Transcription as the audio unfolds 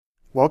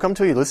Welcome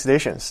to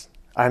Elucidations.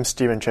 I'm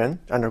Stephen Chen,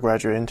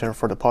 undergraduate intern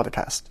for the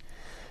podcast.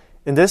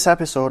 In this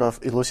episode of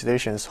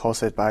Elucidations,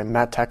 hosted by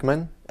Matt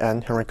Techman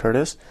and Henry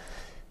Curtis,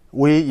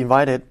 we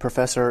invited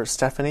Professor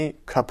Stephanie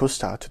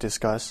Kapusta to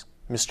discuss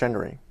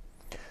misgendering.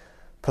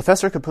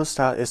 Professor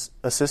Kapusta is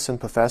assistant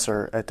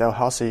professor at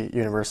Dalhousie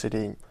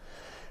University.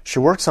 She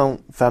works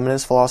on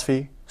feminist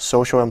philosophy,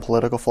 social and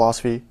political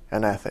philosophy,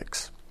 and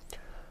ethics.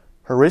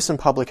 Her recent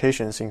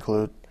publications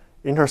include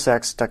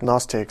Intersex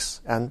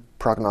Diagnostics and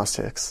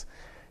Prognostics,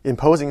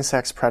 Imposing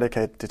Sex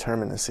Predicate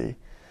Determinacy,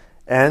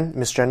 and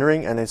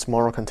Misgendering and its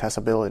Moral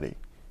Contestability,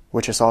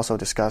 which is also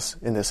discussed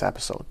in this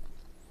episode.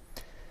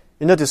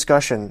 In the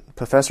discussion,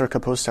 Professor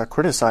Kapusta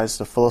criticized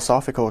the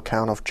philosophical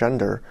account of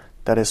gender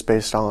that is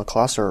based on a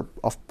cluster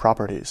of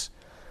properties.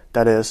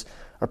 That is,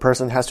 a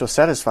person has to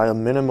satisfy a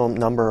minimum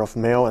number of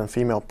male and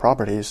female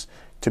properties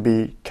to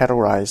be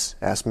categorized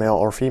as male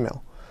or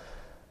female.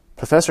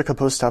 Professor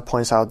Kapusta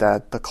points out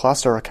that the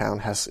cluster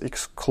account has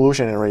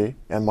exclusionary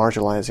and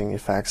marginalizing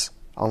effects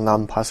on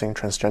non-passing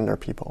transgender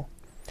people.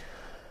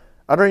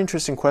 Other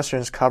interesting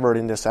questions covered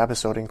in this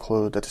episode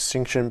include the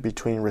distinction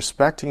between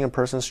respecting a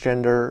person's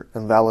gender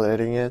and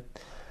validating it,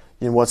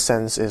 in what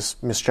sense is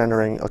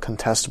misgendering a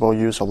contestable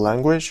use of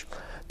language,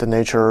 the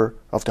nature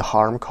of the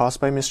harm caused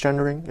by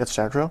misgendering,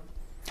 etc.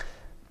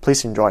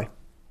 Please enjoy.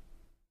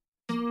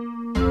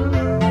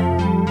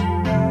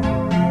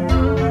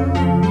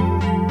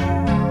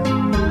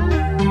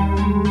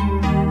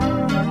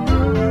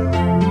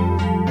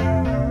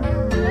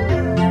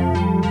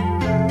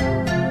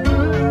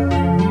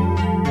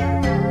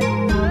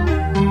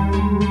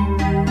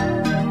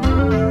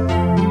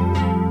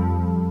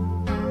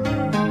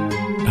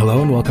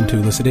 Hello and welcome to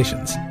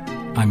Elucidations.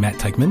 I'm Matt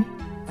Teichman.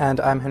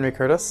 And I'm Henry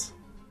Curtis.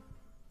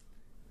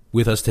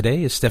 With us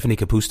today is Stephanie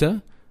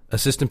Kapusta,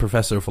 assistant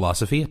professor of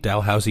philosophy at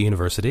Dalhousie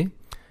University,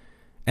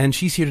 and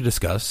she's here to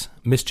discuss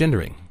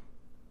misgendering.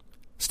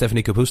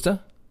 Stephanie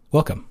Kapusta,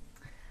 welcome.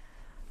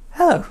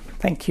 Hello.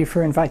 Thank you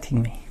for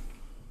inviting me.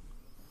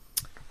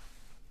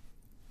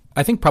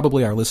 I think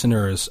probably our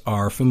listeners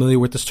are familiar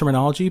with this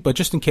terminology, but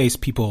just in case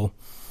people,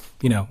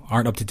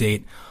 aren't up to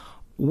date,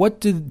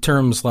 what do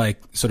terms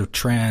like sort of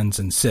trans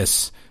and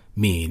cis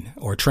mean,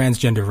 or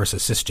transgender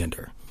versus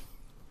cisgender?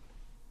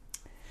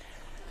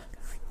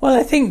 Well,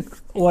 I think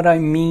what I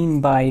mean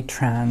by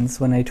trans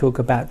when I talk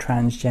about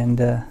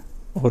transgender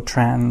or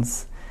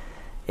trans,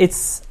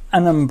 it's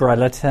an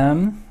umbrella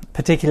term,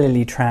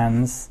 particularly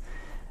trans.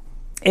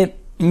 It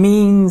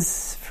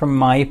means, from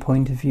my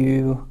point of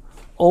view,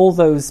 all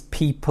those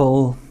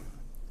people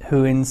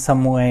who in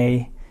some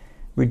way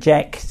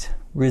reject,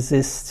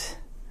 resist,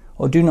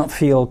 or do not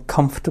feel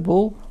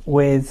comfortable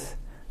with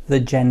the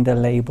gender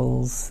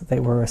labels they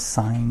were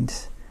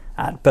assigned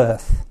at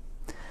birth.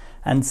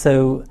 And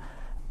so,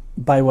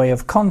 by way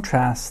of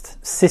contrast,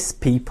 cis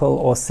people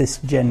or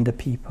cisgender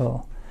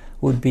people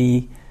would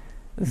be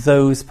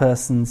those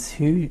persons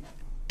who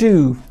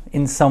do,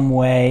 in some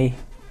way,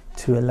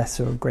 to a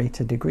lesser or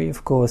greater degree,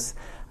 of course,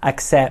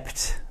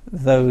 accept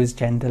those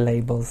gender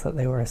labels that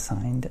they were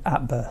assigned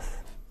at birth.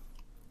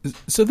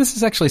 So this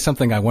is actually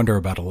something I wonder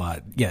about a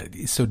lot. Yeah.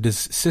 So does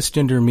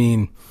cisgender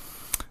mean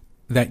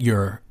that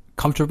you're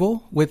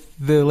comfortable with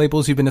the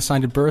labels you've been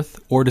assigned at birth,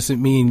 or does it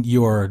mean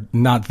you're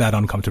not that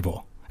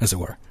uncomfortable, as it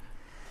were?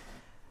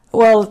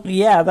 Well,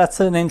 yeah, that's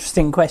an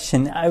interesting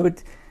question. I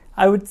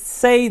would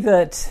say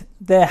that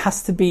there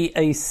has to be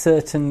a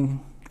certain,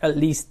 at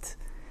least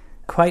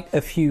quite a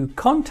few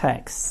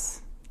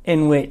contexts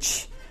in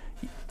which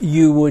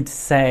you would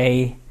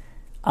say,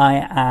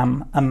 I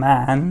am a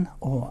man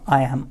or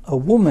I am a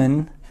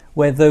woman,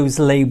 where those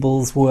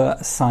labels were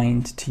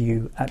assigned to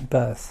you at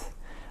birth.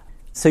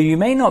 So you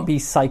may not be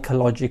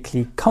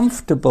psychologically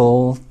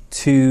comfortable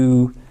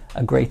to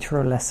a greater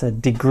or lesser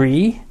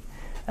degree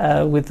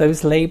with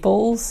those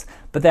labels,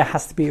 but there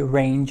has to be a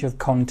range of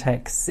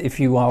contexts if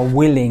you are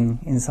willing,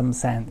 in some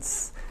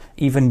sense,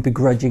 even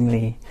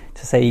begrudgingly,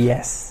 to say,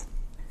 yes,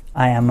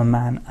 I am a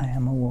man, I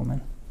am a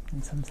woman,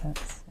 in some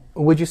sense.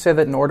 Would you say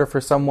that in order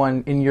for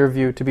someone, in your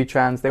view, to be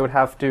trans, they would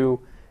have to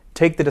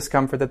take the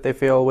discomfort that they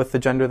feel with the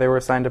gender they were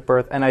assigned at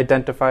birth and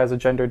identify as a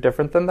gender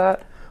different than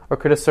that? Or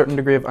could a certain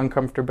degree of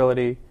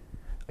uncomfortability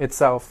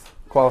itself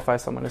qualify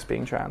someone as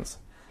being trans?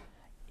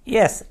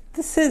 Yes,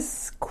 this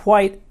is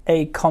quite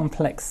a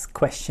complex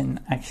question,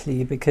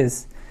 actually,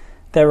 because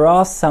there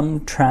are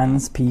some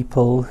trans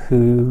people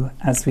who,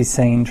 as we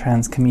say in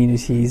trans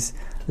communities,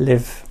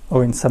 live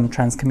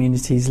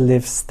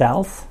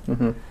stealth,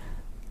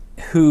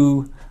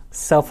 who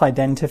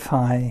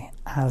self-identify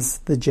as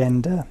the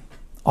gender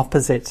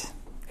opposite,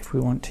 if we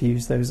want to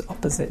use those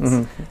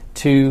opposites,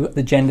 to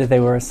the gender they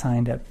were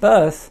assigned at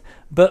birth,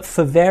 but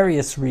for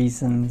various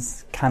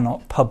reasons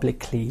cannot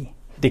publicly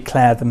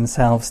declare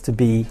themselves to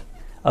be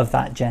of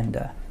that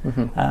gender.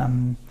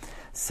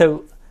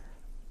 So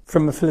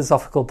from a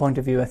philosophical point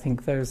of view, I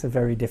think those are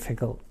very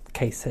difficult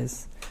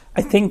cases.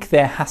 I think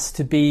there has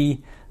to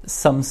be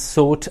some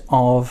sort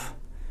of,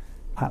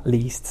 at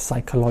least,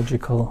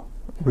 psychological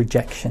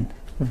rejection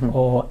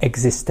or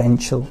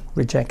existential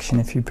rejection,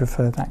 if you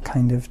prefer that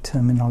kind of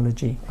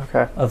terminology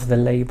of the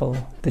label,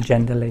 the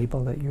gender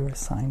label that you're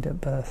assigned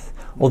at birth,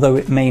 although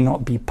it may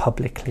not be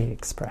publicly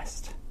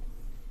expressed.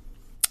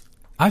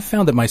 I've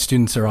found that my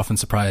students are often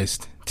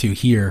surprised to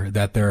hear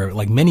that there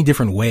are many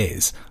different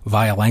ways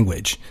via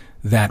language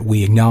that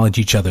we acknowledge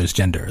each other's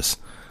genders.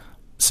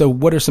 So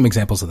what are some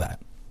examples of that?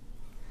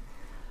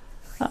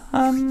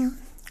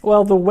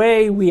 Well, the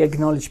way we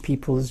acknowledge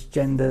people's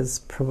genders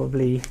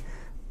probably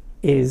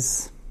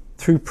is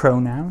through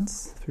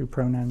pronouns, through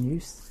pronoun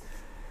use.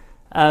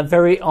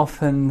 Very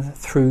often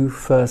through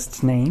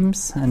first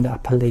names and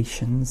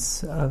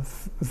appellations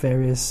of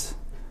various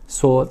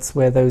sorts,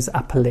 where those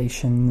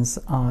appellations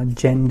are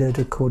gendered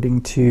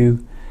according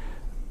to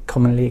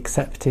commonly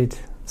accepted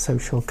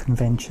social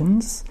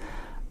conventions.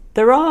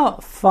 There are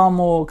far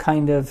more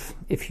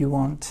if you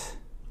want,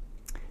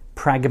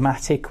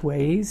 pragmatic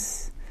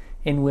ways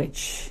in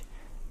which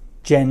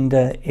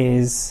gender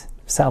is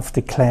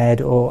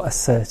self-declared or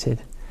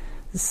asserted.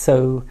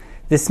 So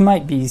this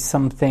might be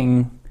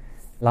something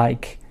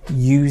like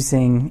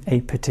using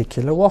a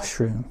particular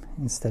washroom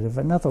instead of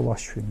another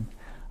washroom,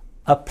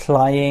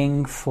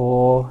 applying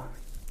for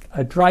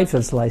a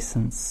driver's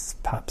license,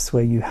 perhaps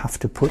where you have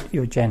to put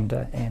your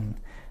gender in.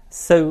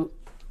 So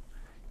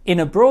in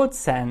a broad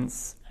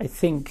sense, I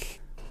think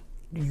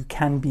you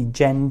can be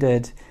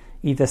gendered,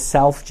 either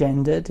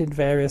self-gendered in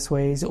various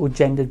ways or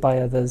gendered by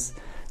others,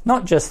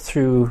 not just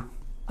through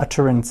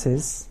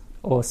utterances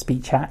or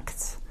speech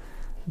acts,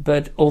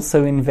 but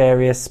also in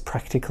various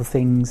practical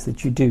things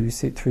that you do,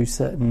 so through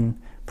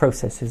certain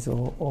processes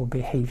or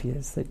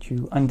behaviors that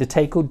you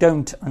undertake or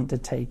don't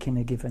undertake in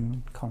a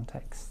given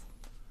context.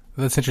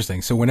 That's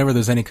interesting. So whenever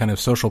there's any kind of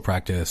social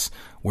practice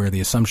where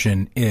the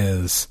assumption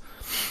is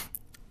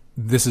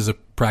this is a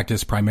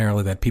practice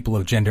primarily that people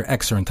of gender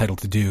X are entitled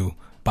to do,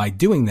 by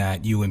doing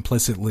that, you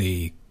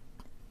implicitly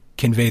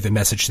convey the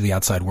message to the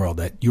outside world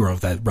that you're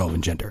of that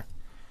relevant gender.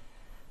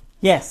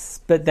 Yes,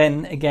 but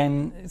then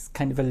again, it's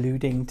kind of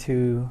alluding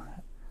to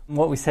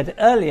what we said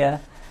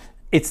earlier.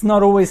 It's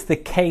not always the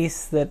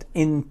case that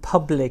in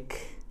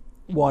public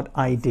what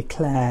I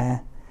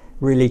declare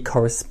really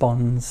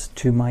corresponds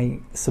to my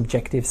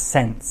subjective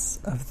sense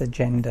of the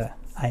gender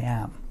I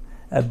am,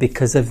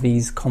 because of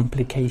these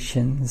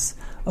complications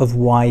of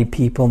why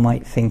people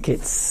might think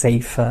it's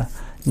safer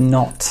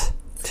not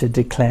to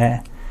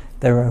declare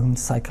their own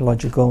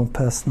psychological,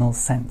 personal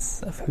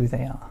sense of who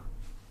they are.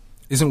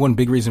 Isn't one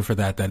big reason for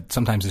that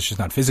sometimes it's just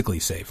not physically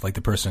safe? Like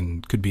the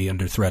person could be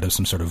under threat of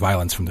some sort of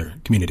violence from their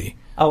community.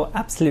 Oh,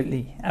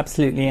 absolutely.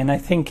 Absolutely. And I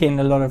think in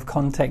a lot of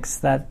contexts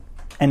that,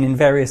 and in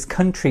various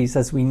countries,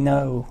 as we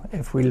know,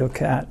 if we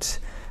look at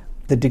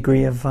the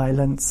degree of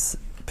violence,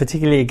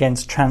 particularly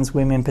against trans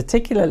women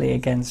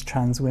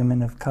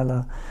of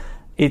color,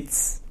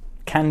 it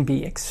can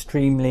be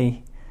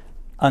extremely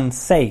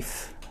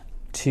unsafe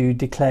to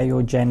declare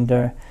your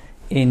gender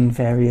in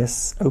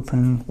various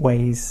open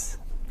ways,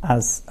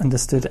 as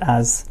understood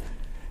as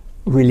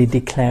really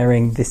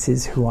declaring this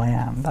is who I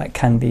am. That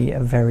can be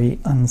a very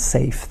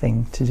unsafe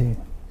thing to do.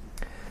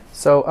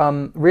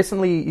 So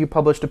recently you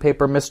published a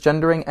paper,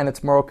 Misgendering and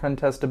Its Moral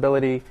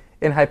Contestability,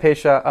 in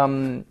Hypatia,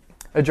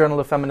 a journal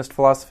of feminist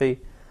philosophy.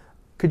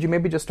 Could you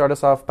maybe just start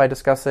us off by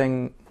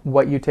discussing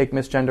what you take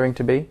misgendering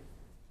to be?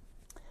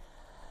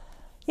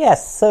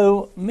 Yes,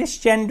 so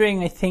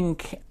misgendering, I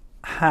think,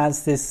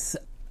 has this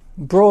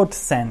broad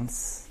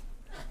sense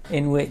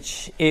in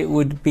which it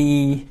would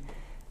be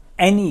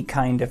any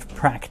kind of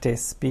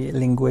practice, be it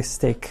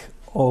linguistic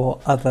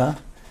or other,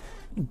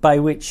 by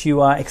which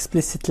you are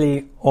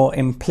explicitly or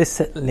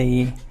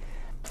implicitly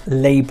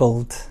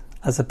labelled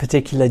as a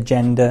particular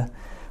gender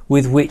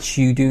with which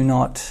you do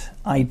not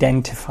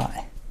identify.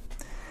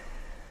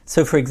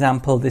 So, for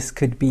example, this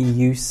could be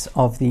use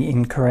of the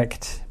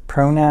incorrect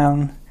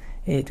pronoun.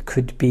 It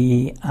could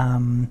be,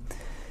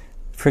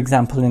 for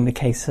example, in the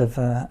case of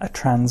a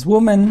trans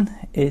woman,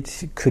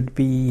 it could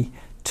be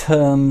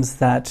terms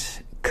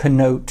that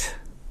connote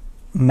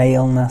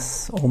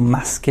maleness or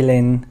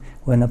masculine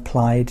when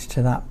applied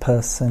to that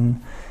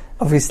person.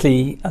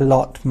 Obviously, a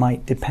lot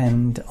might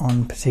depend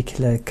on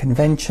particular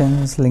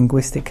conventions,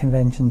 linguistic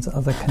conventions,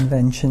 other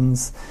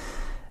conventions,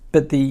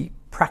 but the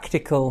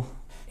practical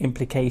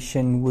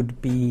implication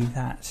would be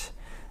that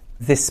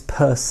this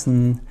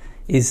person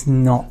is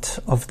not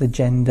of the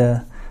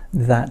gender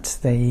that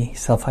they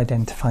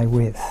self-identify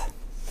with.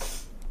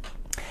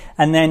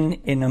 And then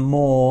in a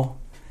more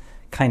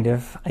kind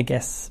of, I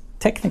guess,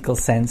 technical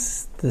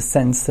sense, the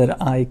sense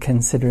that I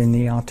consider in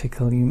the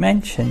article you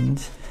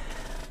mentioned,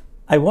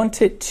 I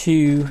want it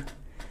to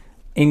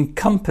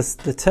encompass,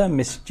 the term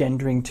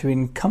misgendering, to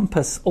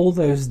encompass all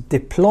those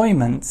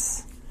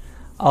deployments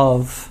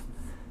of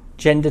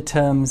gender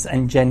terms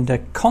and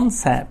gender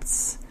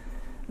concepts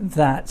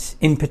that,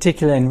 in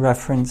particular in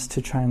reference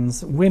to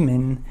trans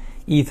women,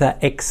 either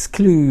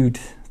exclude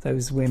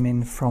those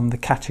women from the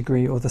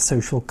category or the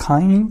social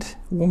kind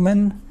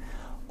woman,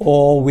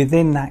 or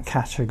within that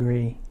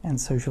category and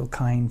social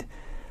kind,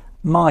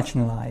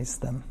 marginalize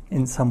them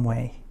in some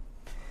way,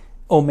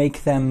 or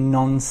make them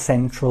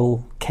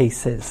non-central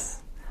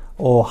cases,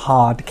 or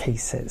hard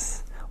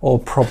cases, or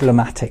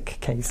problematic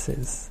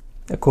cases,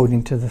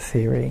 according to the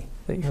theory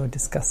that you're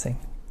discussing.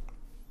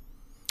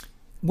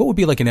 What would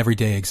be like an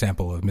everyday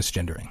example of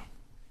misgendering?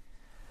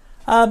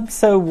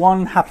 So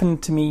one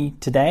happened to me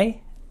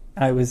today.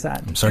 I was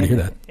at. I'm sorry to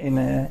hear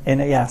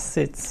that. Yes,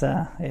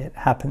 it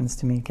happens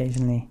to me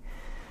occasionally.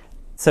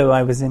 So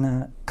I was in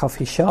a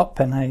coffee shop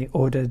and I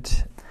ordered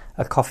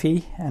a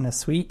coffee and a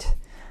sweet,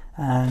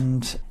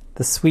 and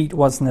the sweet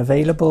wasn't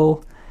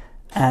available,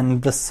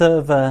 and the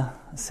server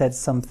said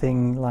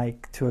something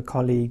like to a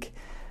colleague,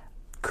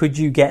 "Could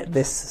you get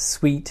this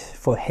sweet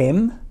for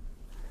him?"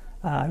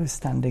 I was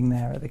standing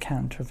there at the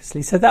counter,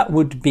 obviously. So that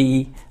would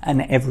be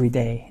an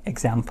everyday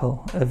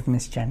example of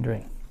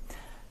misgendering.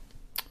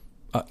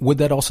 Would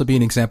that also be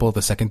an example of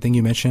the second thing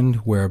you mentioned,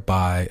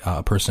 whereby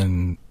a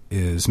person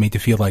is made to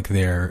feel like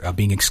they're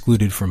being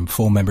excluded from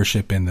full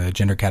membership in the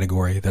gender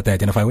category that they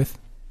identify with?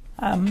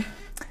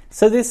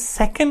 So this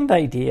second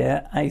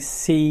idea I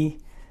see,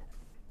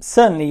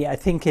 certainly I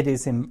think it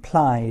is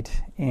implied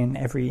in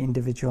every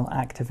individual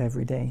act of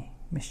everyday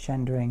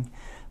misgendering.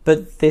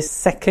 But this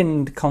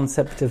second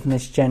concept of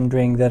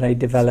misgendering that I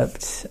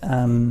developed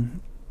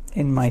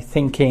in my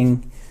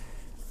thinking,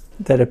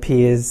 that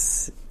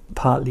appears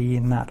partly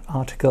in that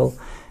article,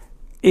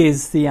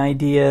 is the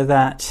idea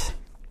that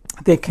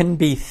there can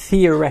be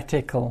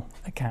theoretical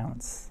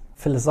accounts,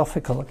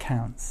 philosophical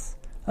accounts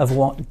of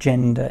what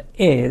gender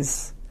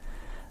is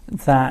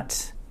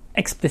that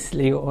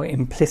explicitly or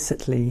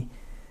implicitly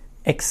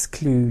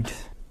exclude,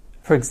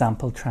 for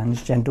example,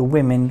 transgender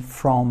women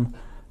from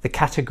the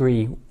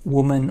category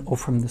woman or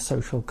from the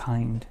social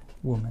kind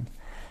woman.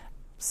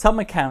 Some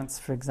accounts,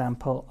 for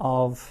example,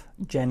 of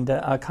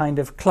gender are kind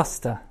of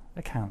cluster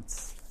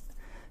accounts.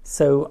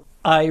 So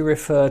I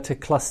refer to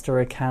cluster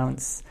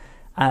accounts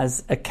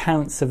as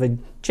accounts of a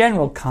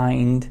general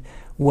kind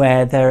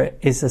where there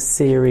is a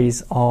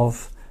series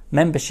of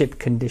membership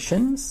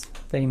conditions.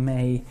 They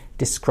may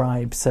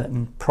describe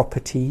certain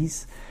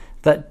properties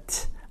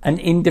that an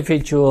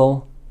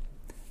individual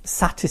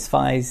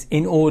satisfies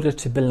in order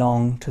to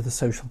belong to the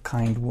social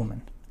kind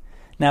woman.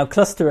 Now,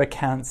 cluster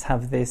accounts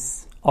have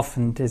this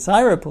often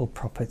desirable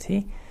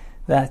property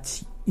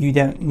that you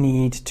don't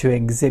need to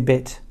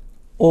exhibit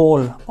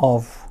all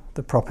of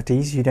the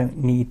properties, you don't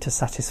need to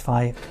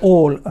satisfy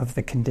all of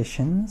the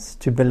conditions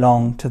to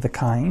belong to the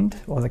kind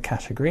or the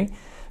category,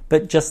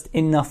 but just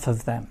enough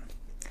of them.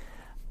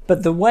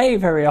 But the way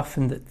very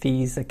often that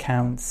these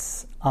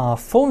accounts are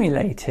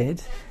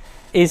formulated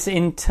is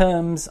in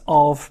terms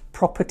of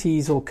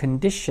properties or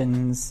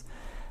conditions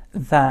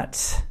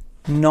that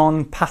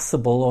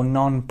non-passable or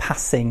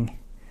non-passing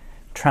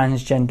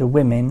transgender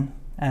women,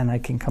 and I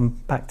can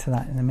come back to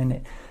that in a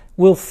minute,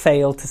 will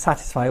fail to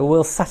satisfy, or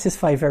will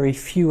satisfy very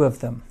few of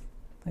them.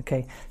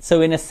 Okay,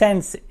 so in a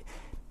sense,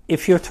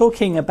 if you're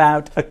talking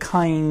about a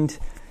kind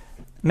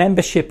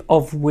membership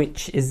of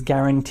which is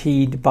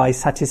guaranteed by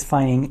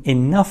satisfying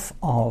enough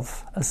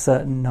of a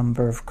certain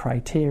number of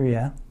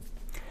criteria,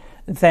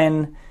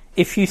 then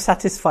if you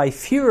satisfy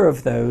fewer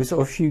of those,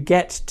 or if you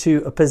get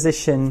to a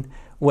position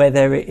where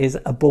there is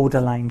a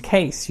borderline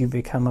case, you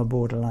become a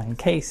borderline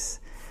case,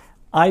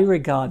 I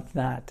regard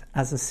that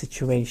as a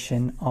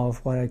situation of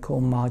what I call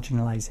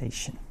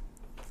marginalization,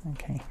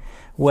 okay,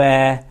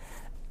 where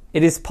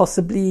it is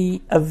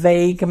possibly a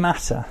vague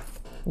matter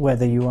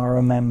whether you are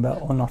a member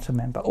or not a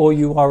member, or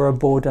you are a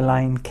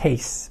borderline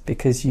case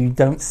because you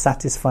don't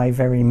satisfy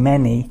very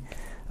many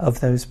of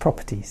those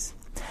properties.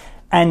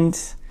 And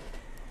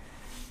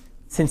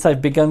since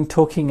I've begun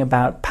talking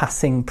about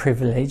passing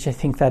privilege, I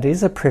think that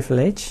is a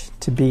privilege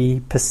to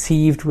be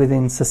perceived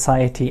within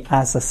society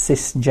as a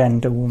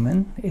cisgender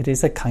woman. It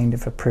is a kind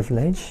of a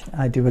privilege.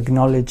 I do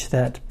acknowledge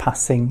that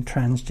passing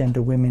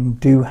transgender women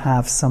do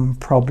have some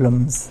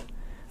problems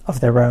of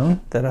their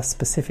own that are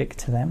specific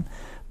to them.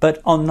 But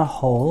on the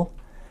whole,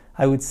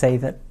 I would say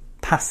that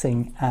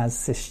passing as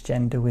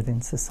cisgender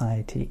within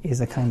society is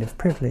a kind of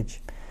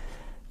privilege.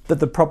 But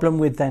the problem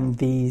with then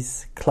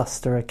these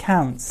cluster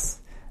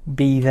accounts,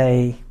 be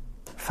they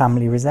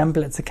family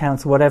resemblance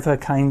accounts, whatever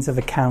kinds of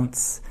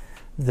accounts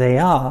they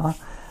are,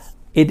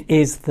 it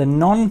is the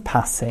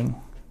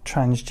non-passing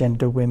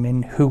transgender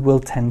women who will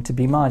tend to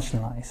be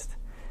marginalized.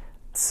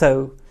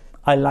 So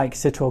I like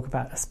to talk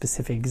about a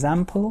specific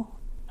example.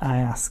 I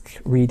ask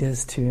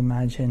readers to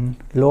imagine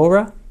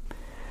Laura,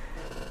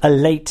 a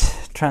late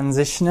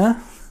transitioner,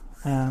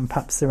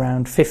 perhaps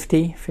around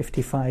 50,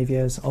 55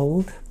 years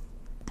old,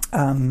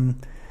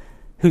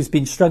 who's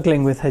been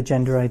struggling with her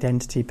gender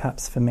identity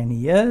perhaps for many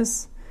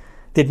years,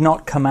 did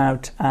not come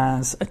out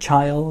as a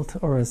child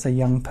or as a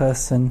young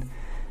person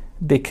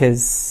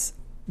because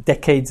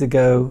decades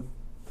ago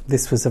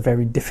this was a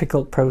very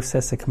difficult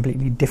process, a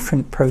completely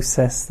different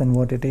process than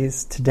what it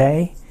is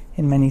today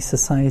in many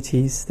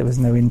societies. There was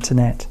no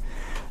internet,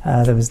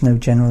 there was no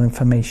general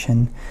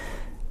information,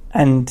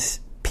 and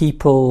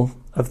people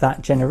of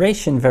that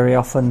generation very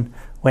often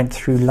went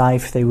through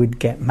life, they would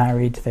get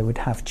married, they would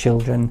have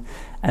children,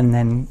 and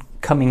then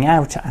coming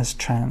out as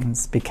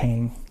trans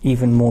became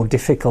even more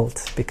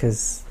difficult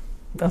because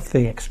of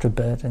the extra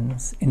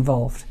burdens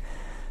involved.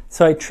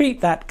 So I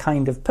treat that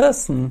kind of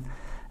person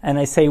and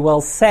I say,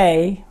 well,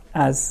 say,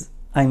 as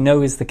I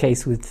know is the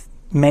case with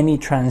many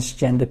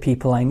transgender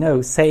people I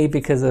know, say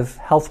because of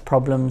health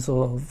problems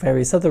or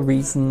various other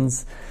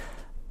reasons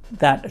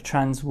that a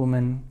trans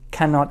woman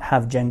cannot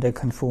have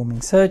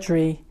gender-conforming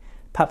surgery,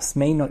 perhaps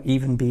may not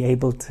even be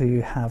able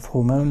to have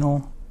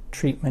hormonal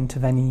treatment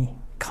of any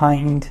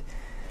kind,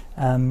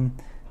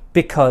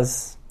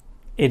 because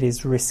it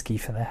is risky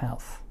for their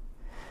health.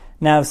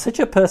 Now, such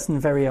a person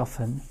very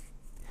often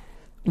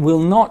will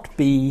not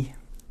be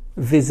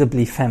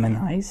visibly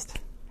feminized,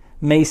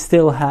 may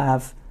still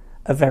have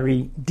a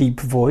very deep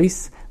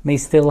voice, may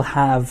still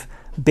have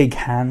big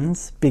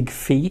hands, big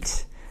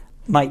feet,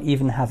 might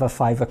even have a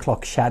 5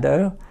 o'clock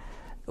shadow,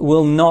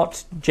 will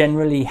not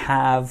generally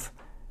have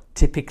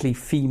typically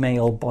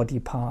female body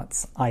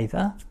parts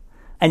either,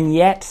 and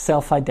yet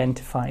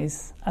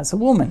self-identifies as a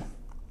woman.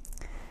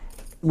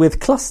 With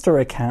cluster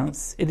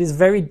accounts, it is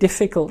very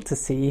difficult to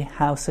see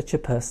how such a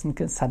person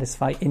can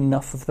satisfy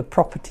enough of the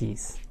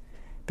properties,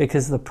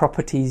 because the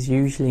properties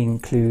usually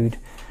include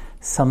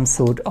some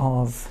sort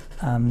of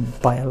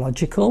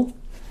biological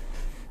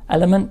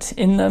element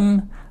in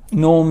them,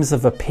 norms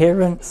of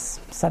appearance,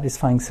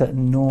 satisfying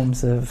certain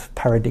norms of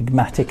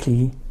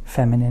paradigmatically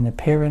feminine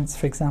appearance,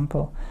 for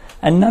example.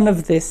 And none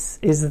of this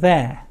is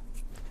there.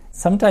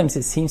 Sometimes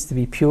it seems to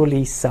be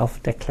purely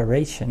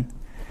self-declaration,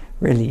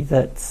 really,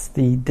 that's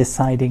the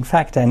deciding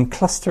factor. And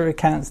cluster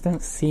accounts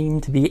don't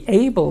seem to be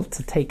able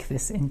to take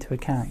this into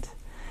account.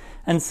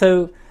 And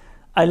so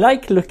I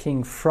like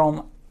looking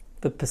from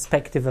the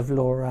perspective of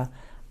Laura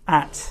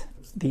at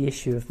the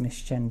issue of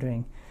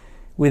misgendering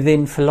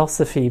within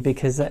philosophy,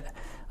 because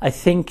I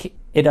think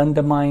it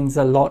undermines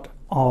a lot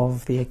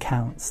of the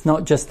accounts,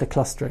 not just the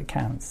cluster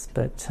accounts,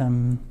 but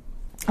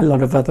a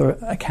lot of other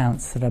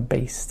accounts that are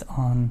based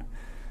on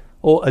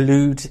or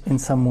allude in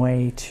some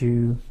way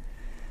to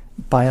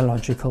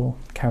biological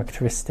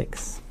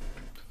characteristics.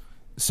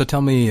 So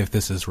tell me if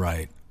this is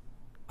right.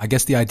 I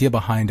guess the idea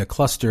behind a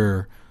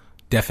cluster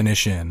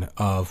definition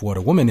of what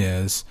a woman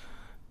is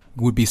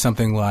would be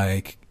something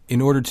like,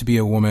 in order to be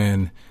a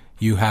woman,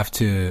 you have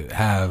to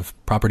have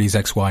properties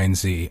X, Y, and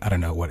Z. I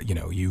don't know what,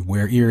 you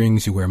wear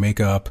earrings, you wear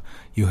makeup,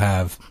 you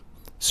have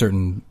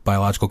certain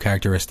biological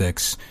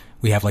characteristics.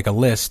 We have like a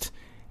list,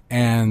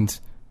 and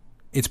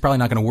it's probably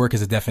not going to work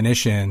as a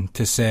definition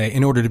to say,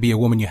 in order to be a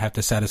woman, you have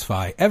to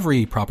satisfy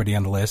every property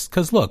on the list.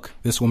 Because look,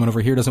 this woman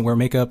over here doesn't wear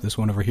makeup, this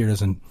one over here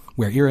doesn't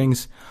wear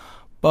earrings.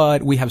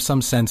 But we have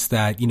some sense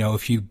that,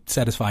 if you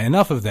satisfy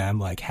enough of them,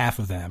 like half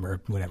of them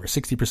or whatever,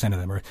 60% of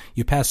them, or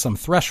you pass some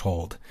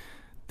threshold,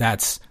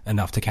 that's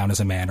enough to count as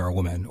a man or a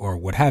woman or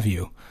what have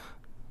you.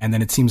 And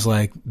then it seems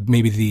like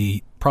maybe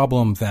the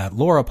problem that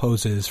Laura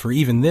poses for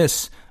even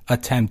this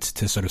attempt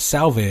to sort of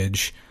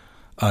salvage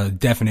a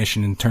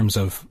definition in terms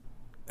of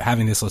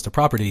having this list of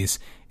properties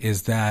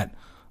is that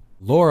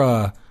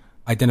Laura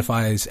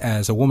identifies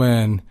as a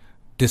woman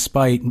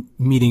despite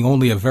meeting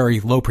only a very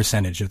low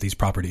percentage of these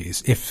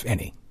properties, if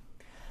any.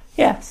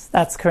 Yes,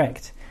 that's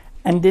correct.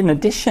 And in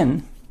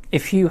addition,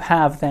 if you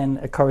have then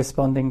a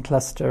corresponding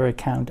cluster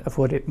account of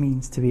what it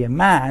means to be a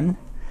man,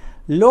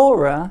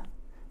 Laura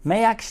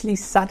may actually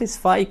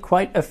satisfy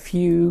quite a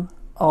few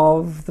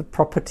of the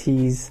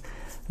properties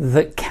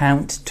that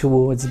count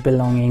towards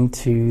belonging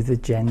to the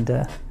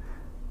gender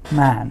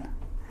man,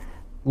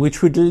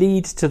 which would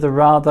lead to the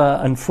rather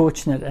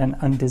unfortunate and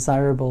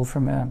undesirable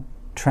from a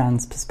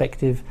trans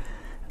perspective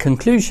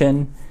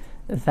conclusion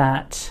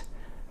that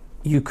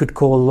you could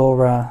call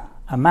Laura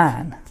a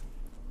man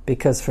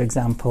because, for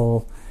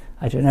example,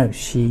 I don't know,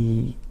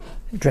 she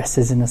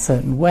dresses in a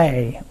certain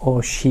way,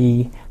 or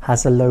she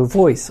has a low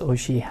voice, or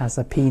she has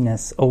a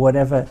penis, or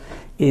whatever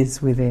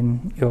is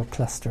within your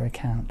cluster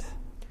account.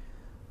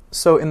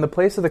 So in the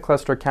place of the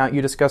cluster account,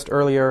 you discussed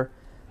earlier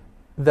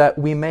that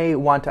we may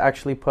want to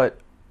actually put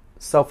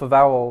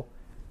self-avowal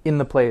in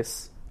the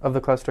place of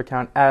the cluster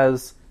account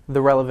as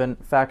the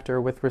relevant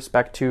factor with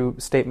respect to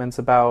statements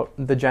about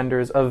the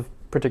genders of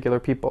particular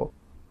people.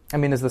 I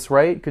mean, is this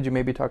right? Could you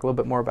maybe talk a little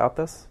bit more about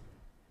this?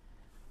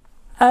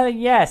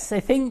 Yes, I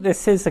think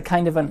this is a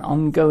kind of an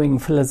ongoing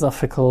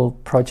philosophical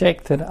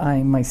project that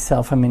I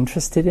myself am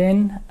interested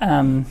in.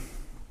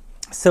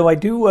 So I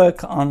do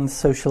work on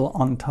social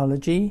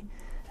ontology,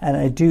 and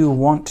I do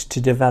want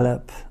to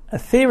develop a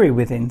theory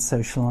within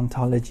social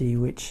ontology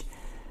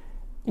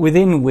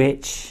within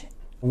which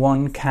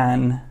one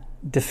can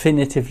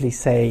definitively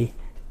say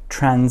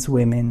trans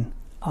women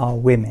are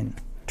women,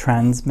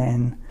 trans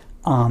men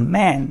are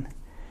men.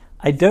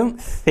 I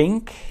don't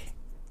think,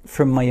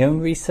 from my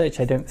own research,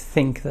 I don't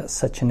think that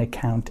such an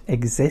account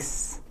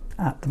exists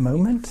at the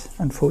moment,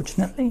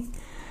 unfortunately.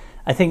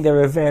 I think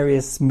there are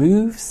various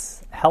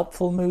moves,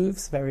 helpful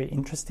moves, very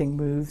interesting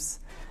moves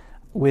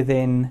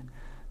within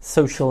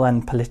social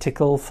and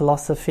political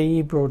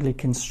philosophy, broadly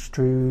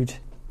construed,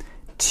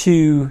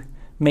 to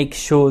make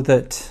sure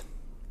that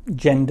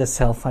gender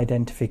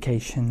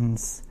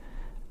self-identifications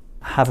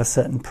have a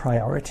certain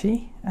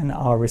priority and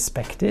are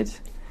respected.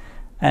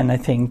 And I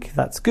think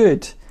that's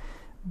good.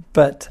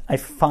 But I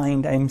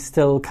find I'm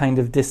still kind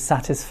of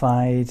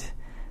dissatisfied,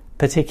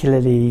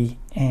 particularly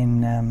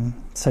in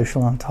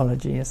social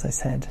ontology, as I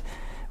said,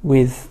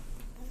 with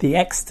the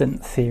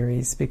extant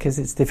theories, because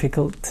it's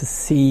difficult to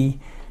see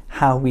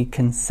how we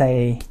can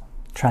say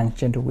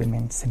transgender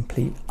women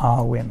simply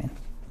are women.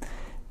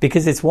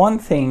 Because it's one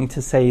thing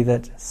to say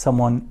that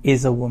someone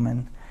is a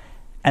woman,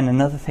 and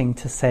another thing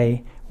to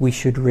say we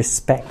should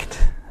respect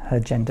her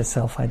gender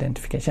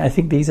self-identification. I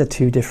think these are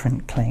two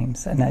different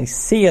claims, and I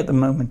see at the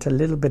moment a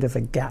little bit of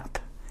a gap.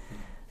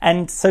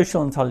 And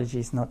social ontology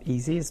is not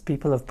easy, as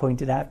people have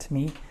pointed out to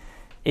me.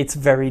 It's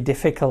very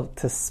difficult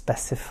to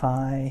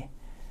specify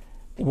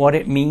what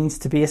it means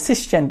to be a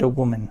cisgender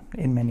woman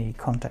in many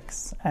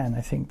contexts, and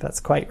I think that's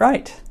quite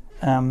right.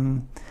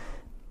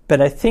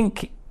 But I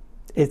think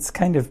it's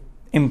kind of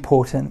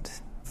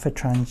important for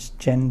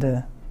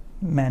transgender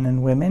men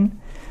and women,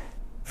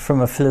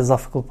 from a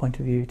philosophical point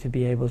of view, to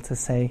be able to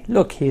say,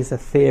 look, here's a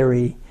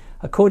theory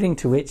according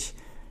to which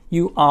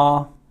you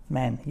are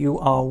men, you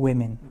are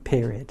women,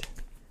 period.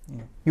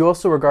 Yeah. You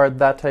also regard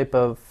that type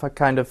of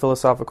kind of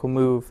philosophical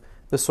move,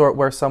 the sort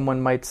where someone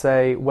might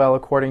say, well,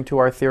 according to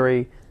our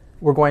theory,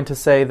 we're going to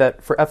say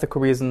that for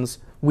ethical reasons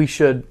we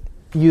should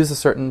use a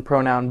certain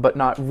pronoun but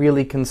not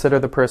really consider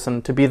the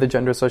person to be the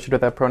gender associated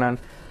with that pronoun.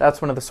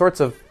 That's one of the sorts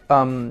of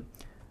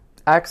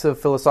acts of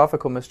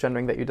philosophical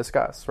misgendering that you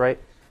discuss, right?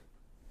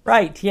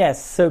 Right,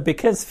 yes. So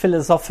because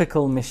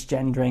philosophical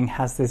misgendering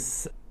has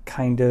this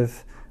kind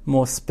of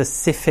more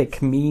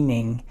specific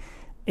meaning,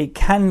 it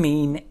can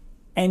mean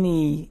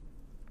any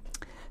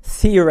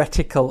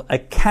theoretical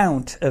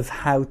account of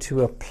how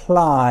to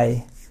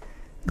apply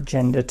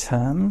gender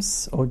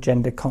terms or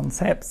gender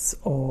concepts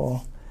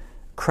or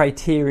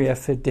criteria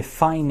for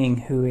defining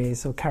who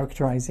is or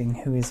characterizing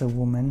who is a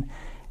woman.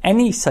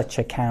 Any such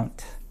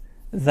account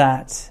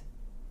that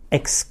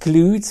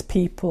excludes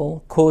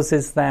people,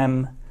 causes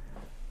them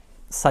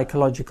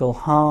psychological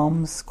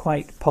harms,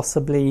 quite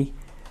possibly,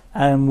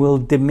 will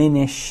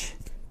diminish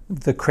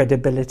the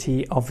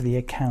credibility of the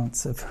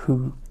accounts of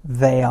who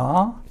they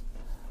are.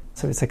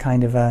 So it's a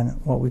kind of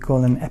what we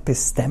call an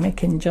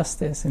epistemic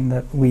injustice, in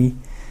that we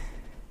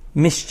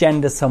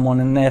misgender someone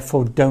and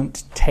therefore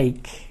don't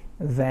take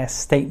their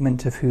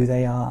statement of who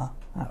they are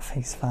at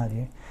face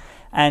value.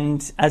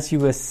 And as you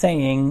were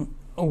saying,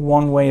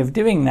 one way of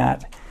doing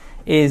that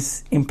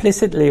is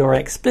implicitly or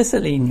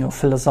explicitly in your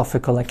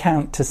philosophical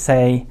account to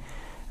say,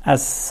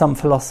 as some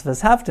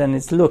philosophers have done,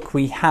 is look,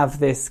 we have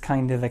this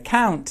kind of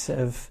account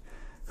of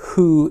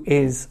who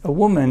is a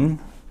woman,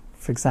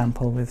 for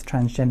example, with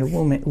transgender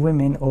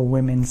women or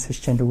women,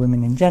 cisgender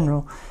women in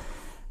general,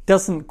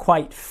 doesn't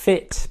quite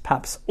fit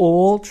perhaps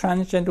all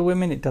transgender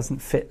women. It doesn't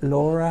fit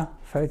Laura,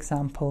 for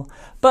example,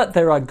 but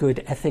there are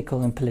good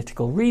ethical and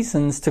political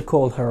reasons to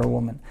call her a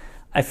woman.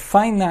 I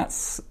find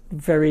that's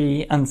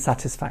very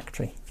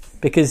unsatisfactory,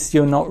 because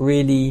you're not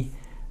really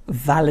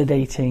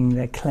validating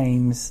their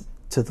claims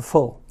to the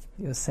full.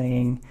 You're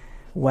saying,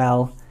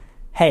 well,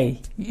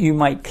 hey, you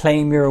might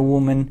claim you're a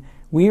woman.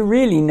 We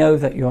really know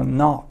that you're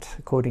not,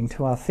 according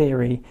to our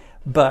theory,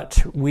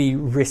 but we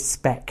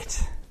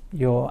respect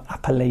your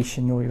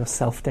appellation or your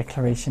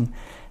self-declaration.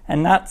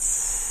 And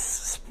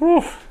that's,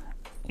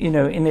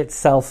 in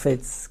itself,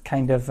 it's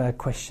kind of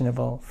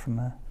questionable from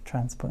a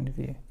trans point of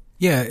view.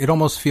 Yeah, it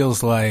almost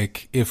feels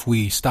like if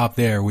we stop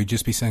there, we'd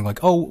just be saying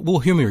like, oh, we'll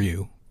humor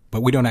you,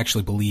 but we don't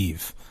actually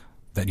believe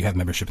that you have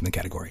membership in the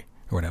category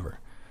or whatever.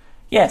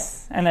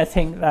 Yes, and I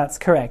think that's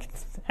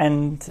correct.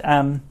 And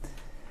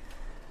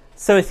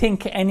so I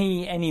think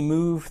any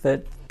move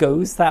that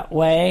goes that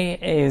way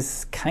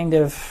is kind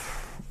of,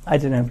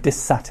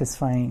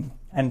 dissatisfying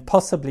and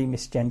possibly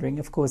misgendering.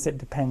 Of course, it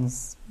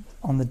depends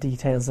on the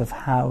details of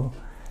how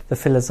the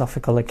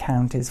philosophical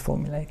account is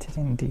formulated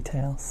in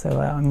detail. So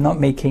I'm not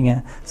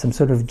making some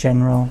sort of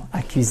general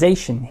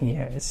accusation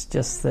here. It's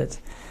just that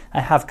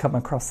I have come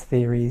across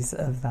theories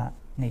of that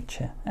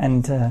nature,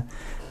 and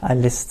I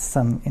list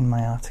some in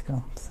my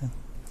article.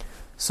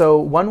 So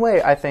one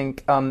way I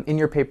think in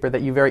your paper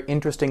that you very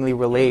interestingly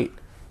relate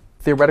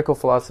theoretical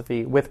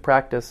philosophy with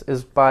practice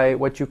is by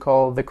what you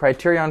call the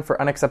criterion for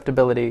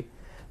unacceptability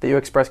that you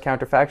express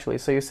counterfactually.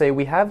 So you say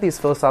we have these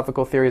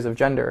philosophical theories of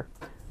gender,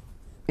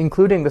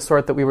 including the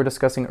sort that we were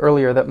discussing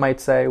earlier that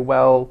might say,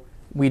 well,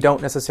 we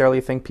don't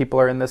necessarily think people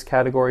are in this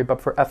category,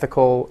 but for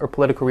ethical or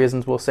political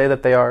reasons we'll say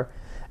that they are.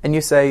 And you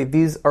say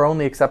these are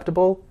only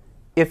acceptable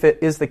if it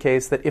is the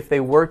case that if they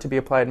were to be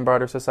applied in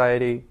broader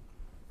society,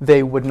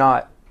 they would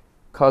not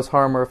cause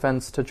harm or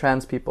offense to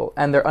trans people,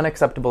 and they're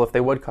unacceptable if they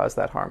would cause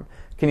that harm.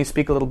 Can you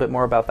speak a little bit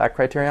more about that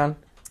criterion?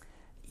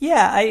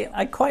 Yeah,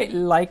 I quite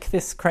like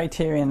this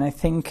criterion. I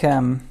think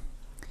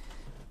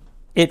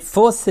it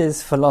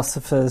forces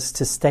philosophers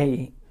to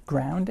stay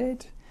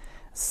grounded.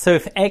 So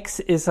if X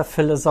is a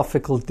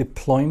philosophical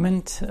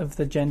deployment of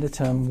the gender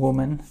term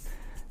woman,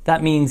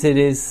 that means it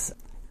is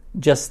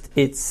just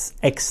its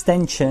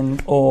extension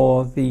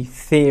or the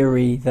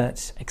theory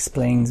that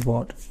explains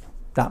what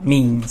that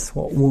means,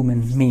 what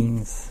woman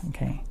means.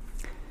 Okay.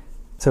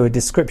 So a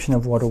description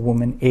of what a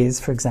woman is,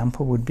 for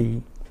example, would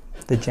be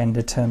the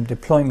gender term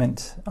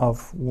deployment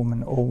of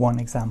woman, or one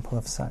example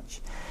of such.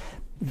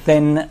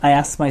 Then I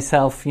ask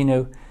myself,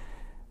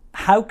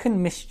 how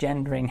can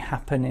misgendering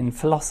happen in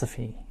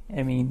philosophy?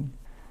 I mean,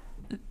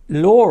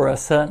 Laura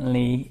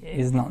certainly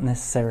is not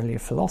necessarily a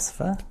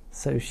philosopher,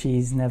 so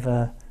she's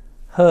never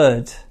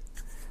heard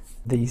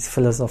these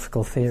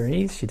philosophical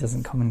theories. She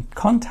doesn't come in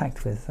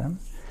contact with them.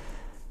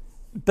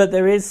 But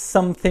there is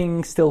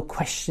something still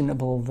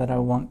questionable that I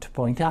want to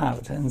point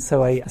out. And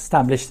so I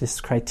established this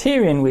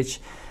criterion, which,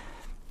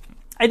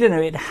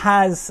 it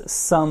has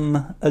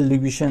some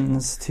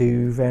allusions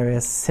to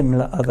various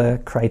similar other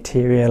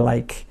criteria,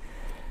 like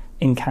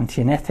in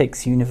Kantian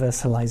ethics,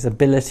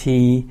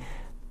 universalizability.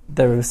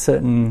 There are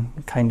certain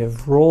kind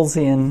of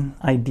Rawlsian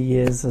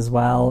ideas as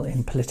well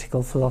in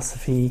political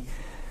philosophy.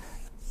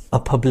 A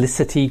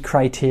publicity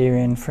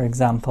criterion, for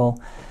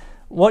example.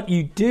 What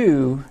you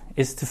do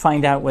is to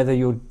find out whether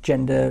your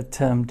gender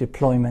term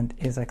deployment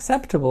is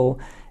acceptable,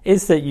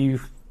 is that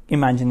you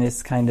imagine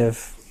this kind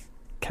of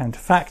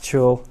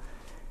counterfactual,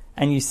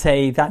 and you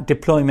say that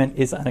deployment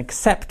is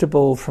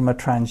unacceptable from a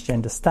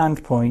transgender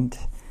standpoint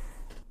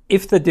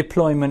if the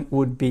deployment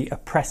would be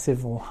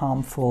oppressive or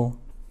harmful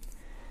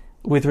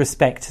with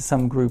respect to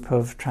some group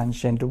of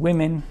transgender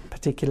women,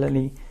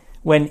 particularly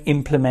when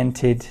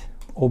implemented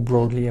or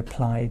broadly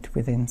applied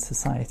within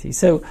society.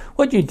 So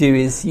what you do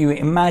is you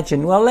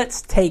imagine, well,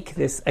 let's take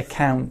this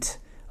account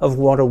of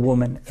what a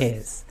woman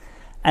is,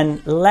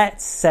 and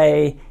let's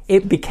say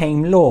it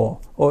became law,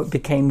 or it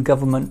became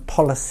government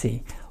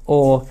policy,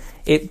 or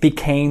it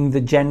became the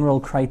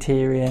general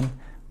criterion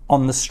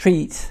on the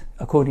street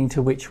according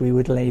to which we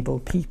would label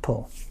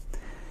people.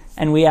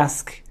 And we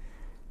ask,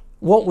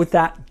 what would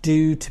that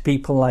do to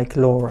people like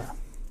Laura?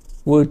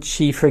 Would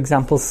she, for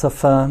example,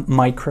 suffer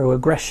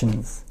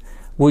microaggressions?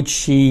 Would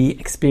she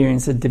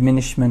experience a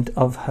diminishment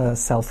of her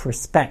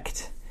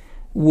self-respect?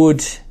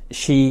 Would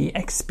she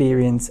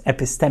experience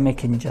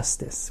epistemic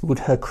injustice? Would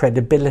her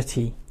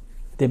credibility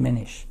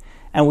diminish?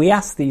 And we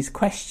ask these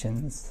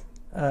questions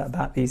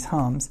about these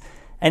harms.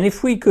 And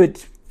if we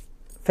could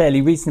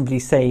fairly reasonably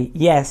say,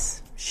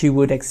 yes, she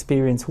would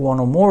experience one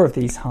or more of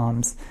these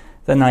harms,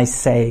 then I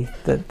say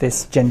that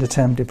this gender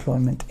term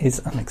deployment is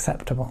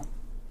unacceptable.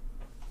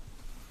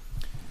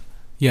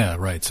 Yeah,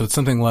 right. So it's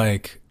something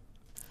like,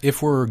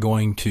 if we're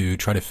going to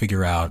try to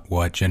figure out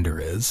what gender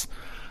is,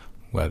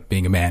 what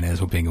being a man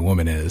is, what being a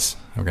woman is,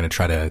 we're going to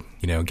try to,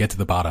 get to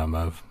the bottom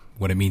of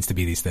what it means to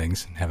be these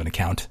things and have an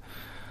account.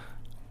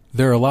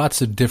 There are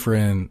lots of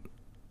different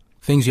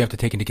things you have to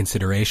take into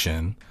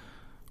consideration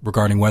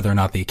regarding whether or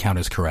not the account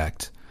is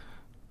correct.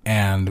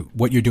 And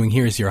what you're doing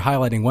here is you're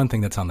highlighting one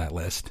thing that's on that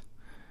list.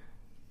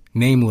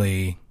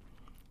 Namely,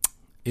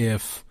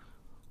 if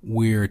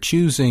we're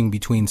choosing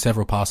between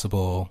several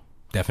possible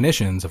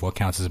definitions of what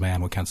counts as a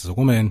man, what counts as a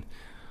woman,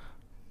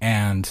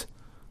 and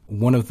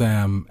one of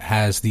them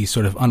has these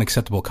sort of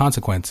unacceptable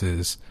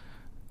consequences,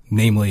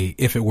 namely,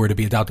 if it were to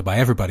be adopted by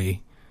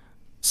everybody,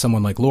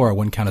 someone like Laura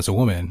wouldn't count as a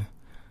woman,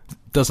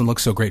 doesn't look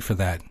so great for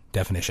that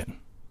definition.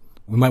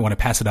 We might want to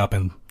pass it up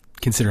and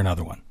consider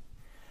another one.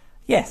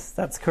 Yes,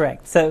 that's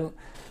correct. So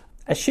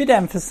I should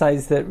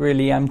emphasize that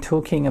really I'm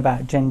talking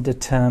about gender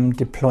term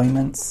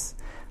deployments.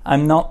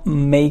 I'm not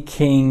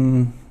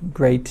making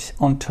great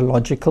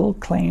ontological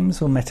claims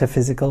or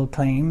metaphysical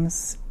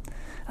claims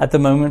at the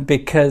moment,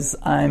 because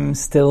I'm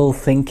still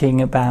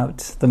thinking about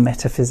the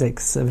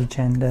metaphysics of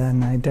gender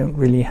and I don't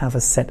really have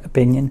a set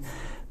opinion.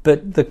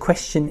 But the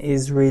question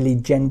is really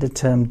gender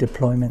term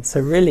deployment. So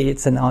really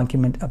it's an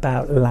argument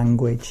about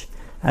language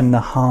and the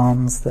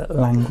harms that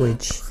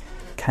language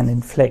can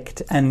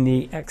inflict. And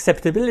the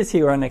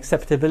acceptability or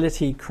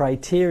unacceptability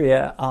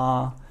criteria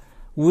are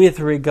with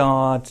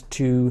regard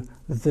to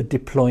the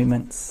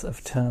deployments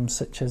of terms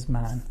such as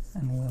man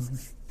and woman.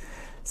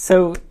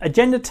 So a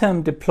gender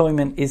term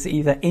deployment is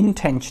either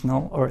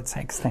intentional or it's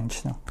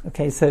extensional.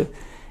 Okay, so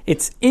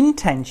it's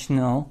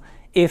intentional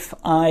if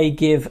I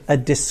give a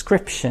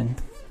description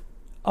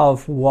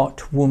of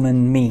what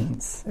woman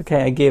means.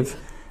 Okay, I give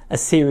a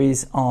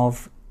series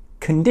of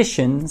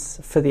conditions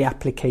for the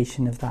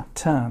application of that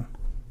term.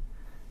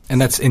 And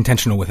that's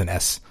intentional with an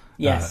S.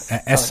 Yes.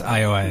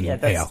 S-I-O-N-A-L.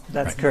 Yeah, that's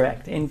right.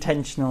 correct.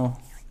 Intentional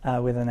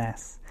with an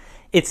S.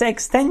 It's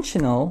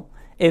extensional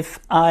if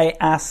I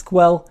ask,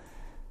 well,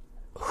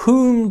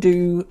 whom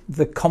do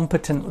the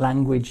competent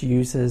language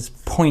users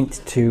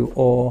point to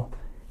or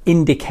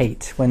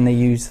indicate when they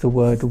use the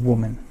word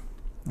woman?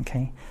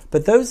 Okay,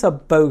 but those are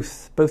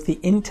both the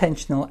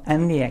intentional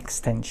and the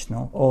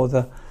extensional, or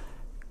the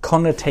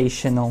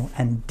connotational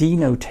and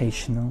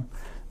denotational,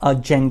 are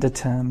gender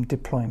term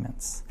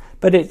deployments.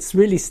 But it's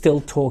really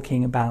still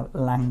talking about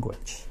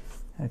language.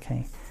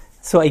 Okay,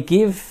 so I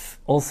give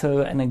also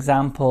an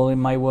example in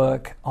my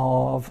work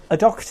of a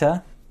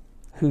doctor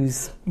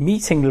who's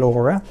meeting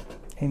Laura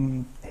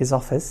in his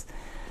office,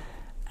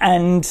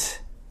 and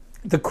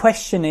the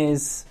question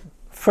is,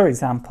 for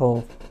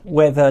example,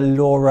 whether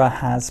Laura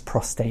has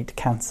prostate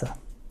cancer.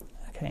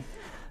 Okay,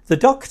 the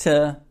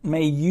doctor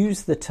may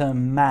use the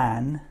term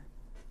man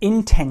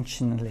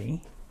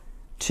intentionally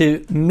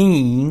to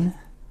mean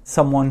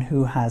someone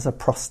who has a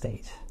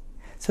prostate.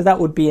 So that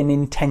would be an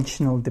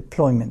intentional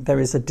deployment. There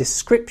is a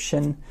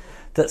description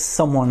that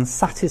someone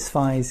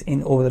satisfies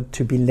in order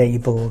to be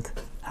labelled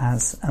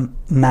as a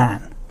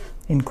man,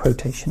 in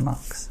quotation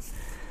marks.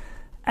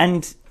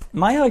 And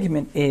my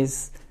argument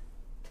is,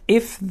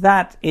 if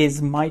that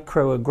is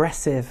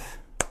microaggressive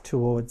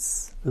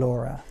towards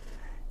Laura,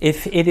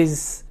 if it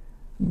is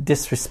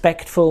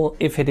disrespectful,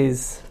 if it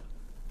is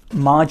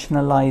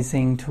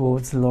marginalizing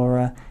towards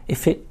Laura,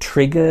 if it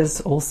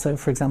triggers also,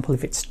 for example,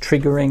 if it's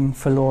triggering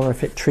for Laura,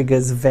 if it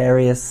triggers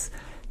various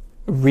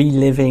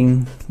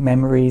reliving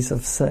memories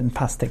of certain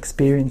past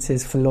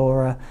experiences for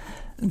Laura,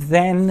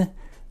 then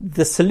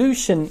the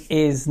solution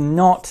is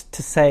not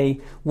to say,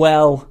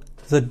 well,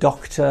 the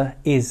doctor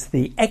is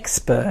the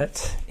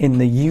expert in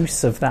the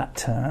use of that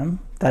term.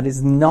 That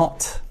is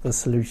not the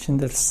solution.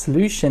 The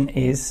solution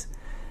is,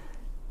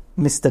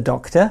 Mr.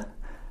 Doctor,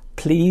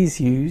 please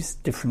use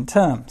different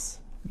terms,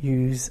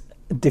 use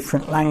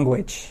different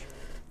language,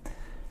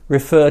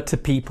 refer to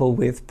people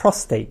with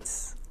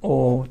prostates,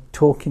 or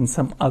talk in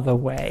some other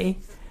way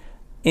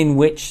in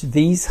which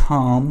these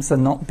harms are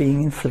not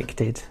being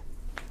inflicted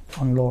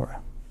on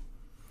Laura.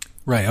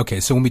 Right, okay,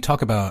 so when we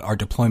talk about our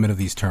deployment of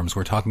these terms,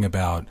 we're talking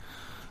about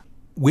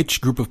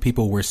which group of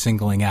people we're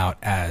singling out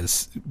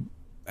as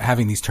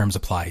having these terms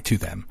apply to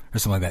them, or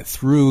something like that,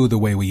 through the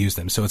way we use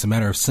them. So it's a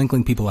matter of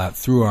singling people out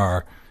through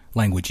our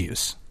language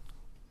use.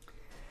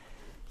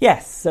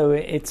 Yes, so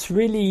it's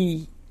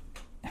really,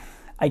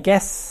 I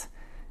guess,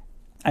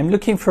 I'm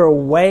looking for a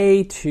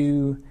way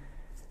to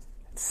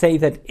say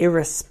that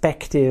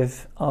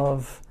irrespective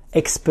of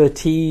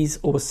expertise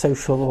or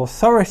social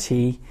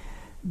authority,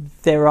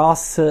 there are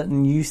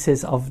certain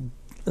uses of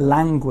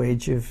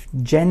language, of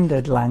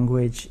gendered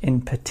language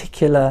in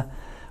particular,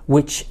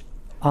 which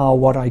are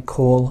what I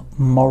call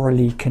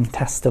morally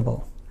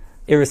contestable,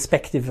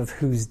 irrespective of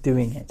who's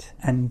doing it.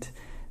 And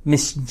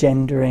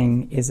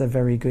misgendering is a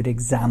very good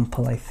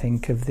example, I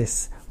think, of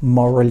this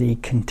morally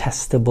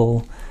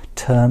contestable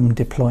term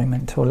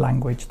deployment or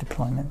language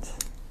deployment.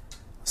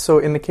 So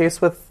in the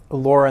case with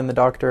Laura and the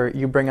doctor,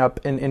 you bring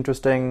up an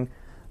interesting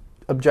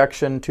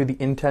objection to the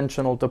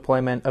intentional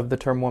deployment of the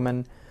term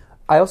woman.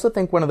 I also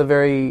think one of the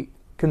very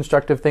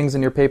constructive things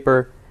in your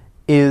paper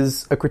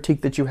is a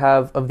critique that you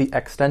have of the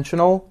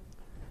extensional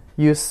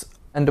use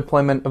and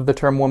deployment of the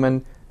term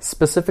woman,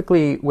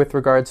 specifically with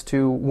regards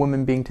to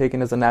woman being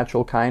taken as a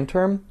natural kind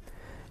term.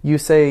 You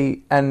say,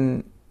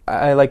 and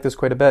I like this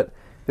quite a bit,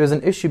 there's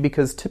an issue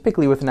because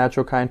typically with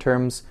natural kind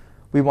terms,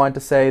 we want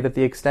to say that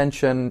the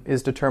extension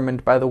is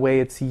determined by the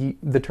way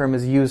the term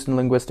is used in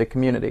linguistic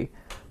community.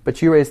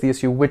 But you raise the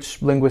issue,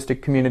 which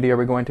linguistic community are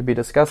we going to be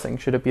discussing?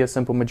 Should it be a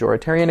simple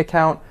majoritarian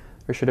account,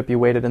 or should it be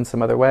weighted in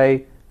some other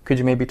way? Could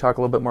you maybe talk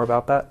a little bit more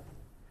about that?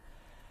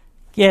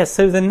 Yeah,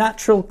 so the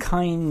natural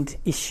kind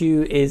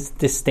issue is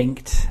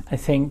distinct, I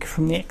think,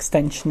 from the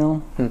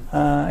extensional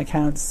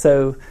account.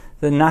 So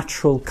the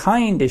natural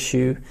kind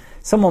issue,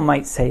 someone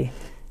might say,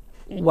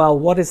 well,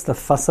 what is the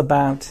fuss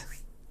about?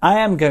 I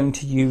am going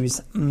to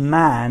use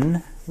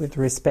man with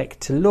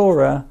respect to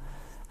Laura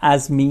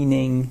as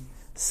meaning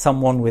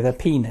someone with a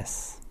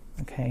penis.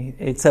 Okay,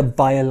 it's a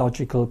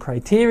biological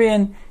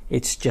criterion.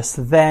 It's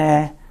just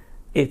there.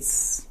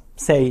 It's,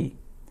 say,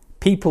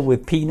 people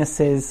with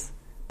penises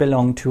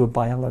belong to a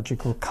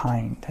biological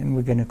kind, and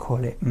we're going to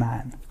call it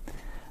man.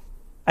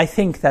 I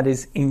think that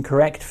is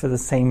incorrect for the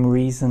same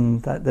reason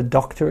that the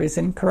doctor is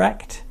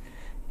incorrect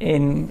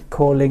in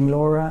calling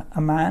Laura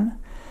a man.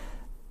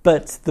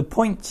 But the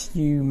point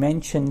you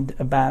mentioned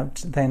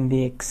about then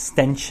the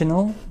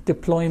extensional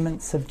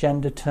deployments of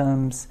gender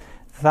terms,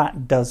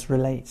 that does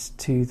relate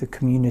to the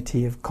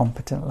community of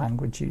competent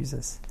language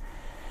users.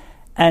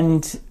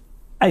 And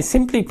I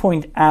simply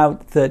point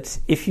out that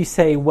if you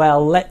say,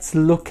 well, let's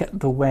look at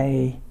the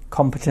way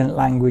competent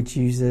language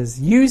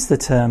users use the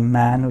term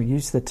man or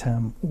use the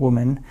term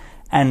woman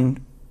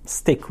and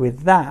stick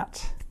with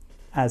that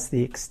as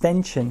the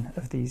extension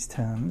of these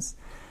terms,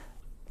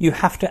 you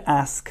have to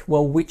ask,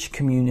 well, which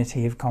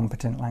community of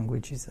competent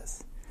language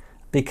users?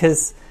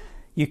 Because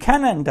you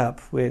can end up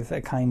with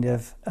a kind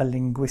of a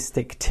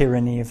linguistic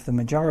tyranny of the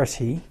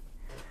majority.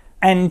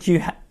 And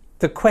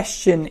the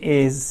question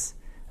is,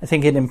 I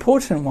think, an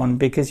important one,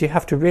 because you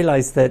have to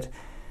realize that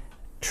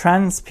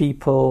trans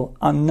people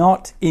are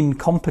not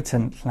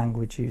incompetent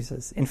language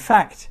users. In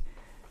fact,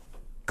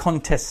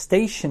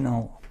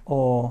 contestational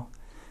or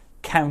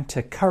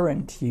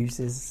countercurrent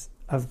uses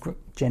of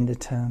gender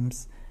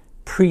terms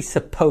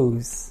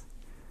presuppose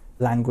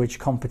language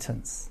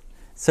competence.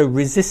 So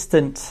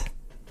resistant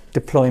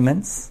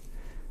deployments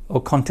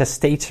or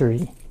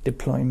contestatory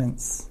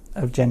deployments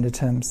of gender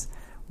terms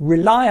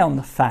rely on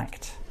the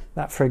fact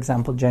that, for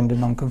example, gender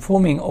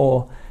non-conforming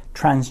or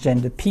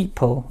transgender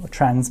people or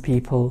trans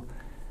people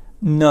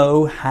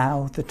know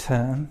how the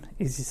term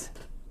is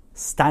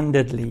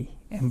standardly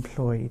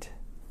employed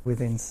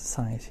within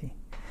society.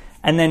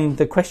 And then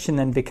the question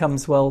then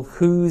becomes, well,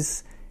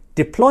 whose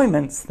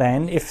deployments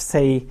then, if,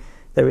 say,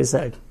 there is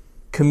a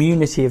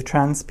community of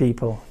trans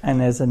people and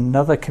there's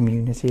another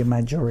community, a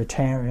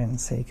majoritarian,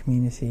 say,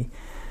 community,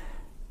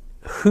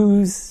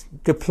 whose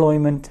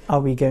deployment are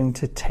we going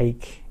to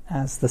take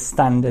as the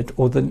standard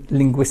or the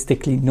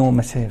linguistically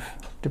normative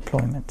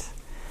deployment?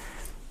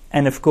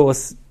 And of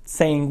course,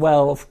 saying,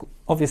 well,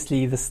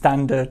 obviously the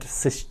standard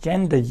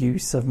cisgender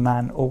use of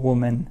man or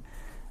woman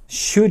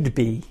should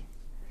be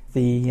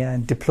the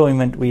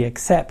deployment we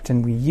accept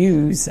and we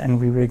use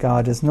and we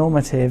regard as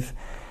normative,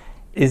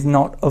 is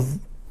not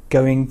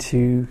going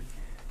to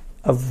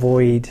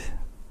avoid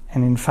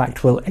and in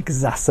fact will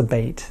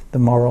exacerbate the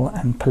moral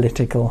and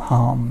political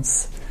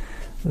harms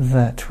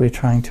that we're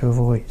trying to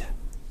avoid.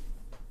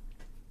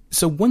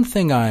 So one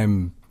thing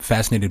I'm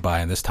fascinated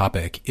by on this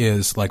topic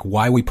is like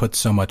why we put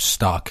so much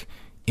stock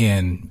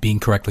in being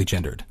correctly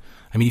gendered.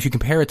 I mean, if you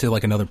compare it to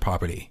like another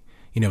property,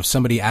 if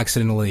somebody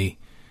accidentally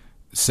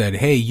said,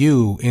 "Hey,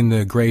 you in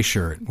the gray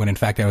shirt," when in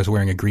fact I was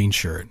wearing a green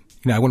shirt,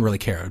 I wouldn't really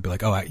care. I'd be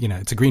like, "Oh,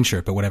 it's a green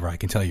shirt, but whatever. I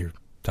can tell you're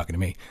talking to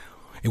me."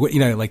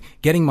 Like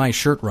getting my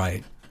shirt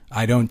right,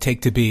 I don't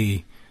take to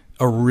be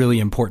a really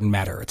important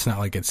matter. It's not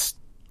like it's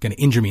going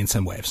to injure me in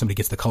some way if somebody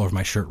gets the color of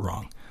my shirt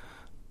wrong.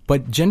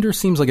 But gender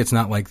seems like it's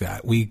not like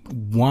that. We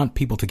want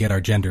people to get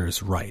our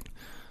genders right.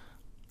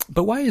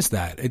 But why is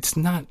that? It's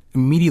not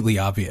immediately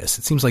obvious.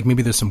 It seems like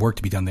maybe there's some work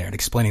to be done there in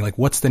explaining, like,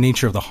 what's the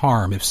nature of the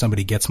harm if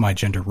somebody gets my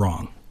gender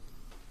wrong?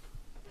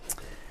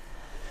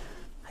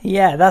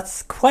 Yeah,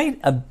 that's quite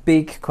a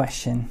big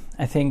question,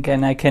 I think,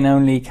 and I can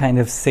only kind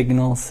of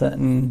signal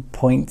certain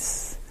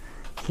points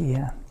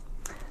here.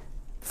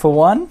 For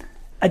one,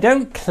 I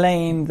don't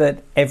claim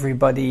that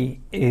everybody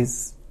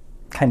is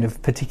kind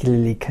of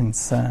particularly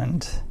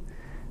concerned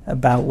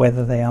about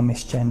whether they are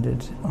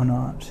misgendered or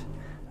not.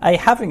 I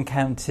have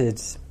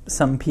encountered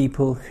some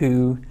people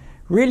who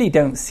really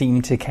don't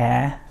seem to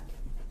care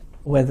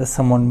whether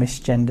someone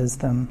misgenders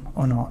them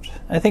or not.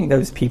 I think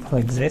those people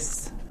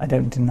exist. I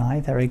don't deny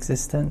their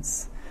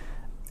existence.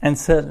 And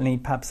certainly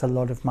perhaps a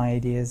lot of my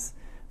ideas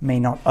may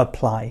not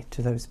apply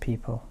to those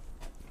people.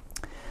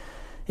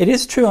 It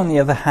is true, on the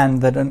other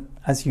hand, that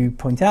as you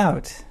point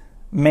out,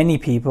 many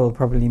people,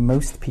 probably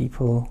most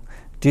people,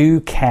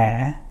 do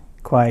care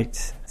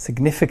quite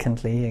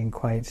significantly and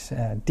quite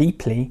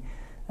deeply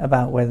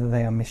about whether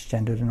they are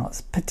misgendered or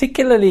not,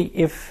 particularly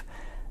if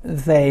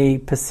they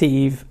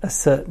perceive a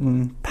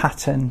certain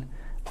pattern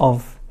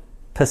of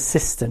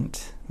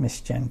persistent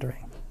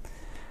misgendering.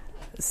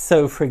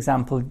 So, for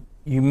example,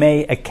 you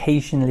may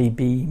occasionally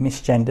be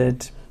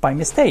misgendered by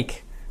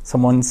mistake.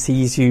 Someone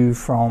sees you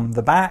from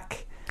the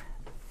back,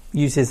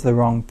 uses the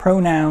wrong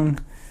pronoun,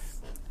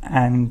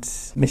 and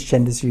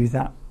misgenders you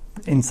that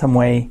in some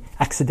way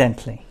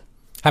accidentally.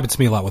 Happens to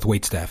me a lot with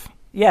waitstaff.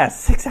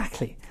 Yes,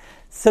 exactly.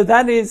 So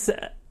that is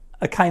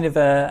a kind of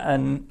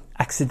an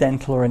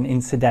accidental or an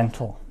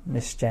incidental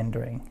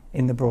misgendering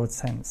in the broad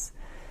sense.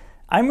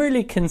 I'm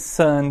really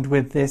concerned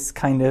with this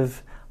kind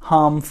of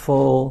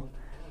harmful,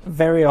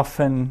 very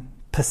often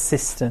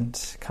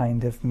persistent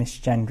kind of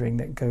misgendering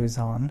that goes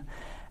on,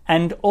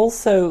 and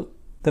also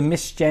the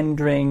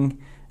misgendering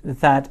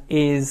that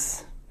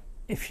is,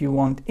 if you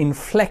want,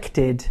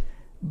 inflected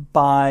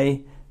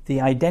by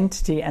the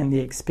identity and the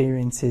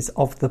experiences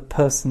of the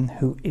person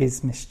who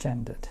is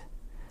misgendered.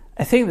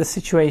 I think the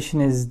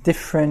situation is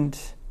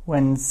different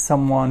when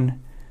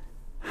someone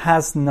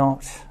has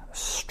not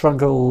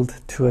struggled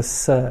to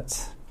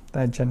assert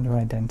their gender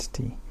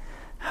identity,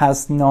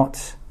 has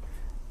not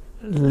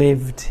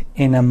lived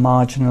in a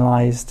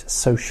marginalized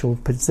social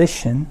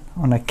position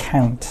on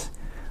account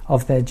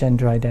of their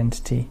gender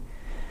identity.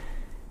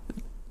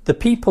 The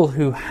people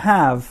who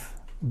have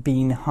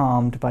been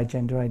harmed by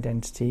gender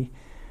identity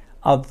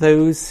are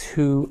those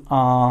who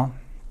are,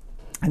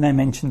 and I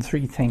mentioned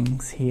three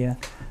things here,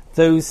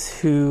 those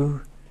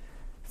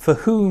for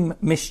whom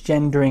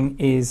misgendering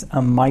is a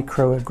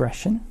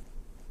microaggression,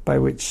 by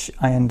which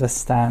I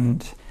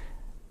understand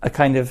a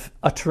kind of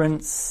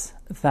utterance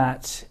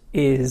that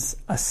is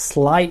a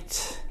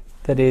slight,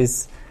 that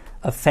is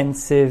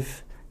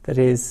offensive, that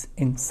is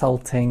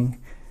insulting,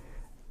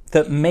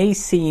 that may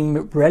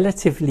seem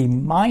relatively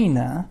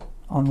minor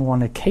on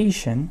one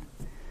occasion,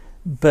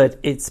 but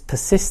its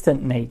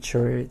persistent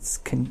nature, its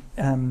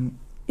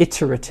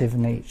iterative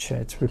nature,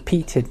 its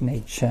repeated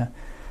nature,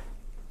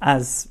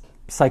 as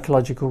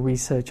psychological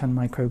research on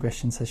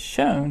microaggressions has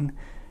shown,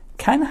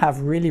 can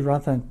have really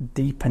rather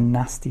deep and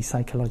nasty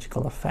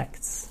psychological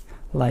effects,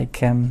 like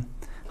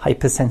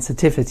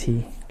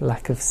hypersensitivity,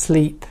 lack of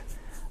sleep,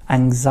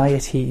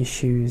 anxiety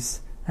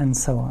issues, and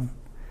so on.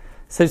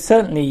 So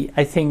certainly,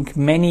 I think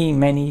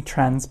many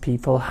trans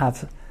people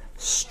have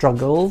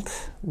struggled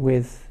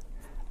with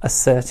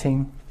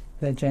asserting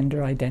their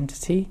gender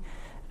identity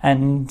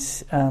and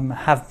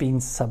have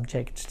been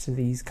subject to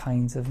these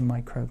kinds of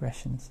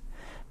microaggressions.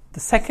 The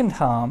second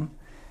harm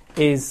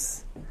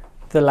is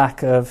the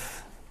lack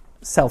of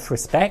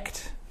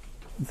self-respect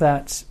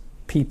that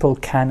people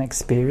can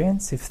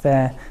experience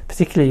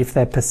particularly if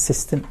they're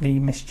persistently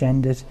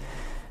misgendered.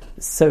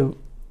 So,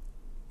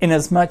 in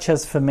as much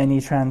as for many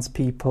trans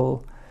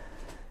people,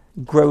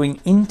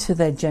 growing into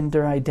their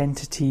gender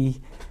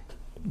identity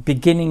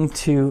beginning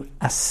to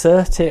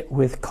assert it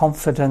with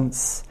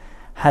confidence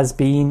has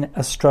been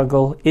a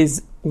struggle,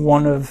 is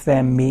one of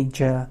their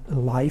major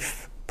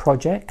life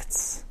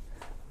projects.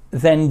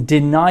 Then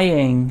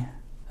denying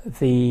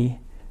the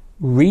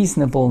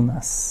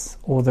reasonableness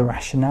or the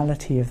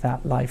rationality of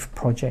that life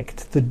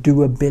project, the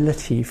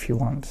doability, if you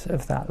want,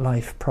 of that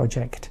life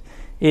project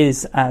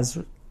is, as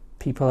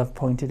people have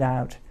pointed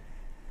out,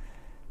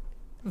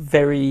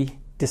 very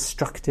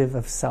destructive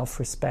of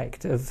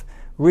self-respect, of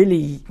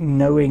really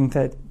knowing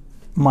that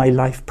my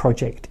life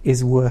project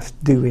is worth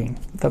doing,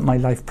 that my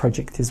life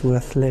project is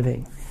worth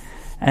living.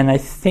 And I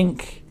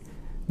think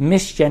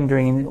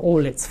misgendering in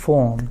all its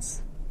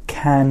forms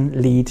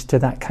can lead to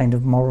that kind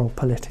of moral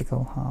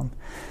political harm.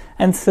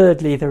 And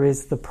thirdly, there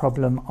is the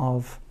problem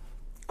of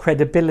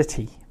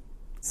credibility.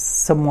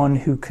 Someone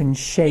who can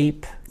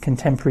shape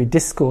contemporary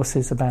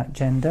discourses about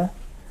gender.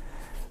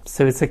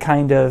 So it's a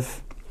kind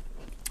of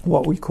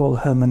what we call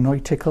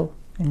hermeneutical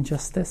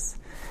injustice,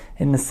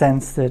 in the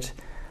sense that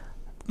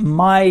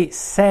my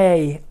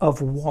say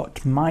of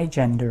what my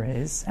gender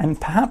is,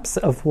 and perhaps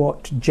of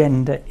what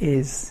gender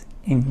is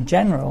in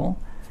general,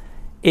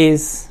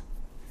 is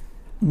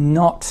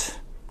not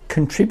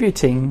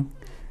contributing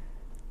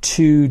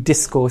to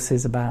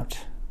discourses about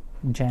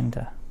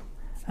gender.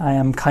 I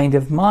am kind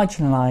of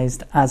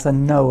marginalized as a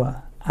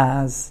knower,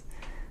 as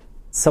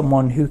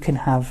someone who can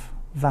have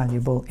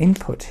valuable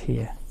input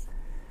here.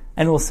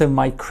 And also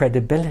my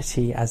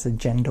credibility as a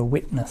gender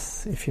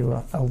witness, if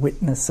you're a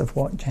witness of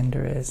what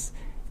gender is.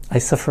 I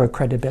suffer a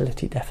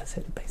credibility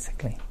deficit,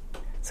 basically.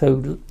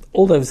 So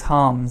all those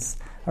harms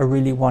are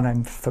really what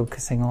I'm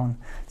focusing on.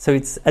 So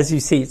it's, as you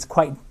see, it's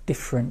quite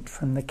different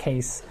from the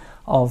case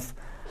of,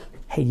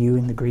 hey, you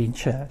in the green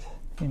shirt,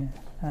 you know.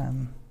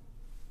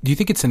 Do you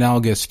think it's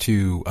analogous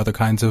to other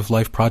kinds of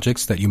life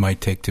projects that you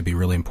might take to be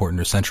really important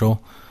or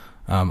central?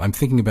 I'm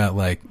thinking about,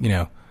 like, you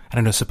know, I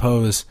don't know,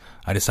 suppose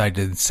I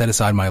decided to set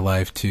aside my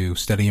life to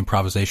study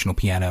improvisational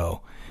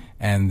piano,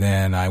 and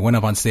then I went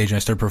up on stage and I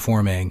started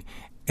performing,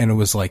 and it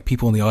was like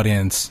people in the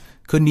audience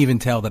couldn't even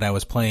tell that I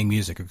was playing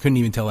music, or couldn't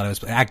even tell that I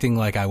was acting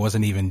like I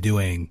wasn't even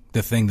doing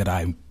the thing that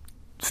I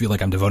feel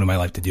like I'm devoting my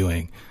life to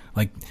doing.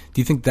 Like,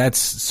 do you think that's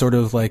sort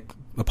of like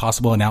a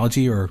possible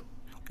analogy, or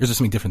is there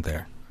something different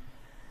there?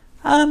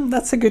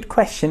 That's a good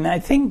question. I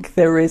think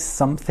there is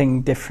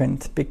something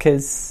different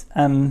because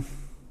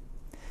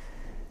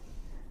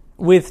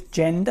with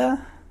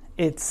gender,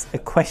 it's a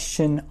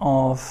question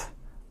of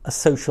a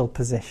social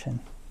position,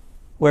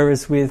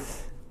 whereas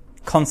with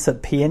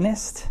concert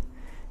pianist,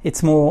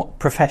 it's more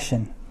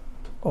profession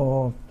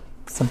or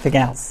something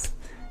else.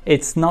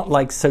 It's not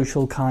like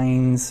social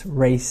kinds,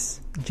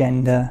 race,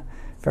 gender,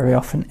 very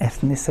often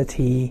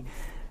ethnicity,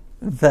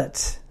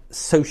 that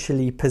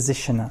socially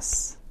position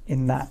us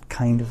in that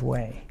kind of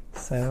way.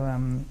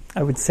 So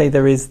I would say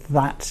there is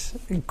that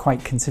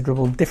quite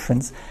considerable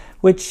difference,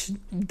 which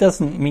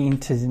doesn't mean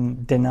to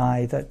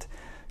deny that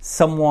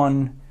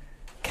someone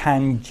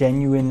can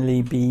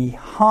genuinely be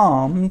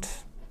harmed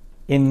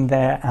in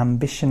their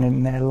ambition,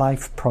 in their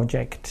life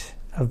project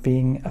of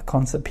being a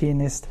concert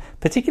pianist,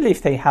 particularly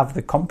if they have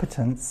the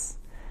competence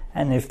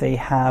and if they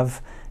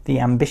have the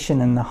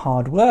ambition and the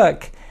hard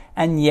work,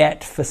 and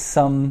yet for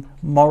some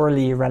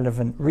morally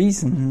irrelevant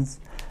reasons,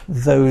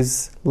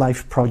 those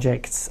life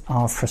projects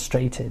are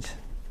frustrated.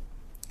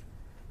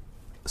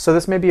 So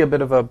this may be a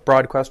bit of a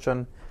broad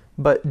question,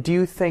 but do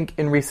you think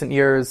in recent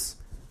years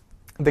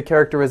the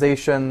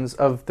characterizations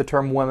of the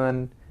term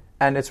woman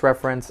and its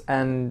reference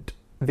and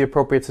the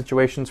appropriate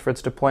situations for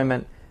its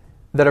deployment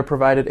that are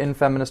provided in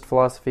feminist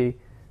philosophy,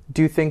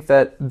 do you think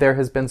that there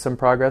has been some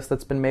progress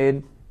that's been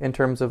made in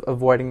terms of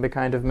avoiding the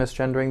kind of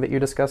misgendering that you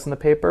discuss in the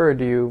paper, or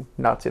do you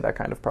not see that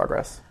kind of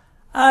progress?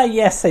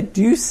 Yes, I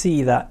do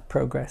see that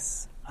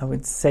progress. I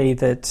would say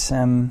that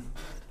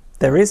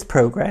there is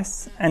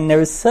progress, and there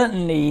is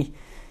certainly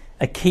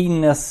a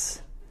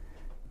keenness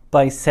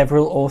by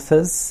several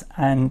authors,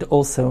 and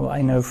also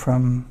I know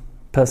from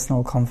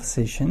personal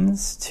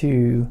conversations,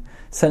 to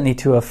certainly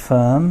to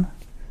affirm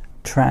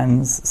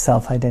trans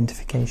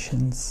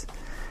self-identifications,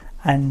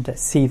 and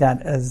see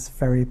that as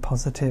very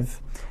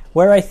positive.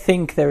 Where I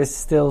think there is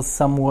still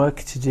some work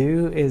to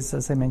do is,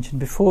 as I mentioned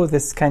before,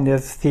 this kind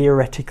of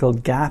theoretical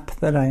gap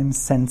that I am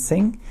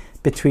sensing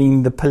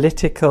between the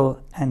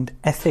political and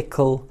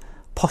ethical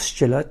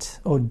postulate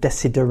or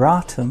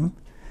desideratum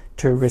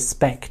to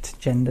respect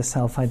gender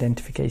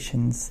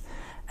self-identifications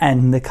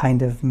and the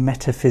kind of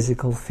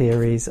metaphysical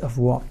theories of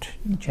what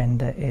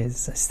gender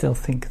is. I still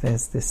think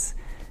there's this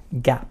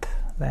gap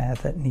there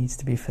that needs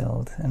to be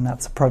filled, and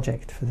that's a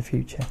project for the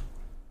future.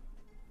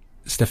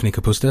 Stephanie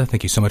Kapusta,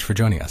 thank you so much for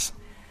joining us.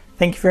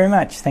 Thank you very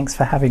much. Thanks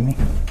for having me.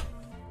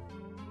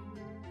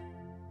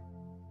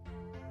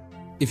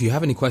 If you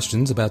have any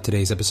questions about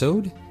today's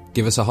episode,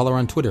 give us a holler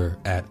on Twitter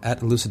at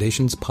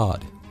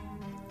 @ElucidationsPod.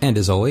 And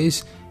as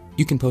always,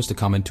 you can post a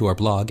comment to our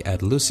blog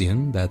at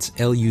Lucian, that's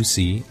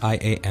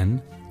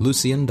LUCIAN,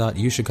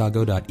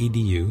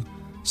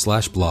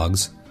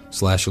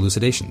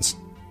 lucian.uchicago.edu/blogs/elucidations.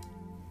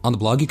 On the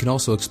blog, you can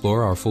also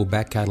explore our full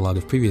back catalog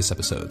of previous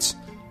episodes.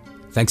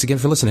 Thanks again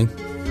for listening.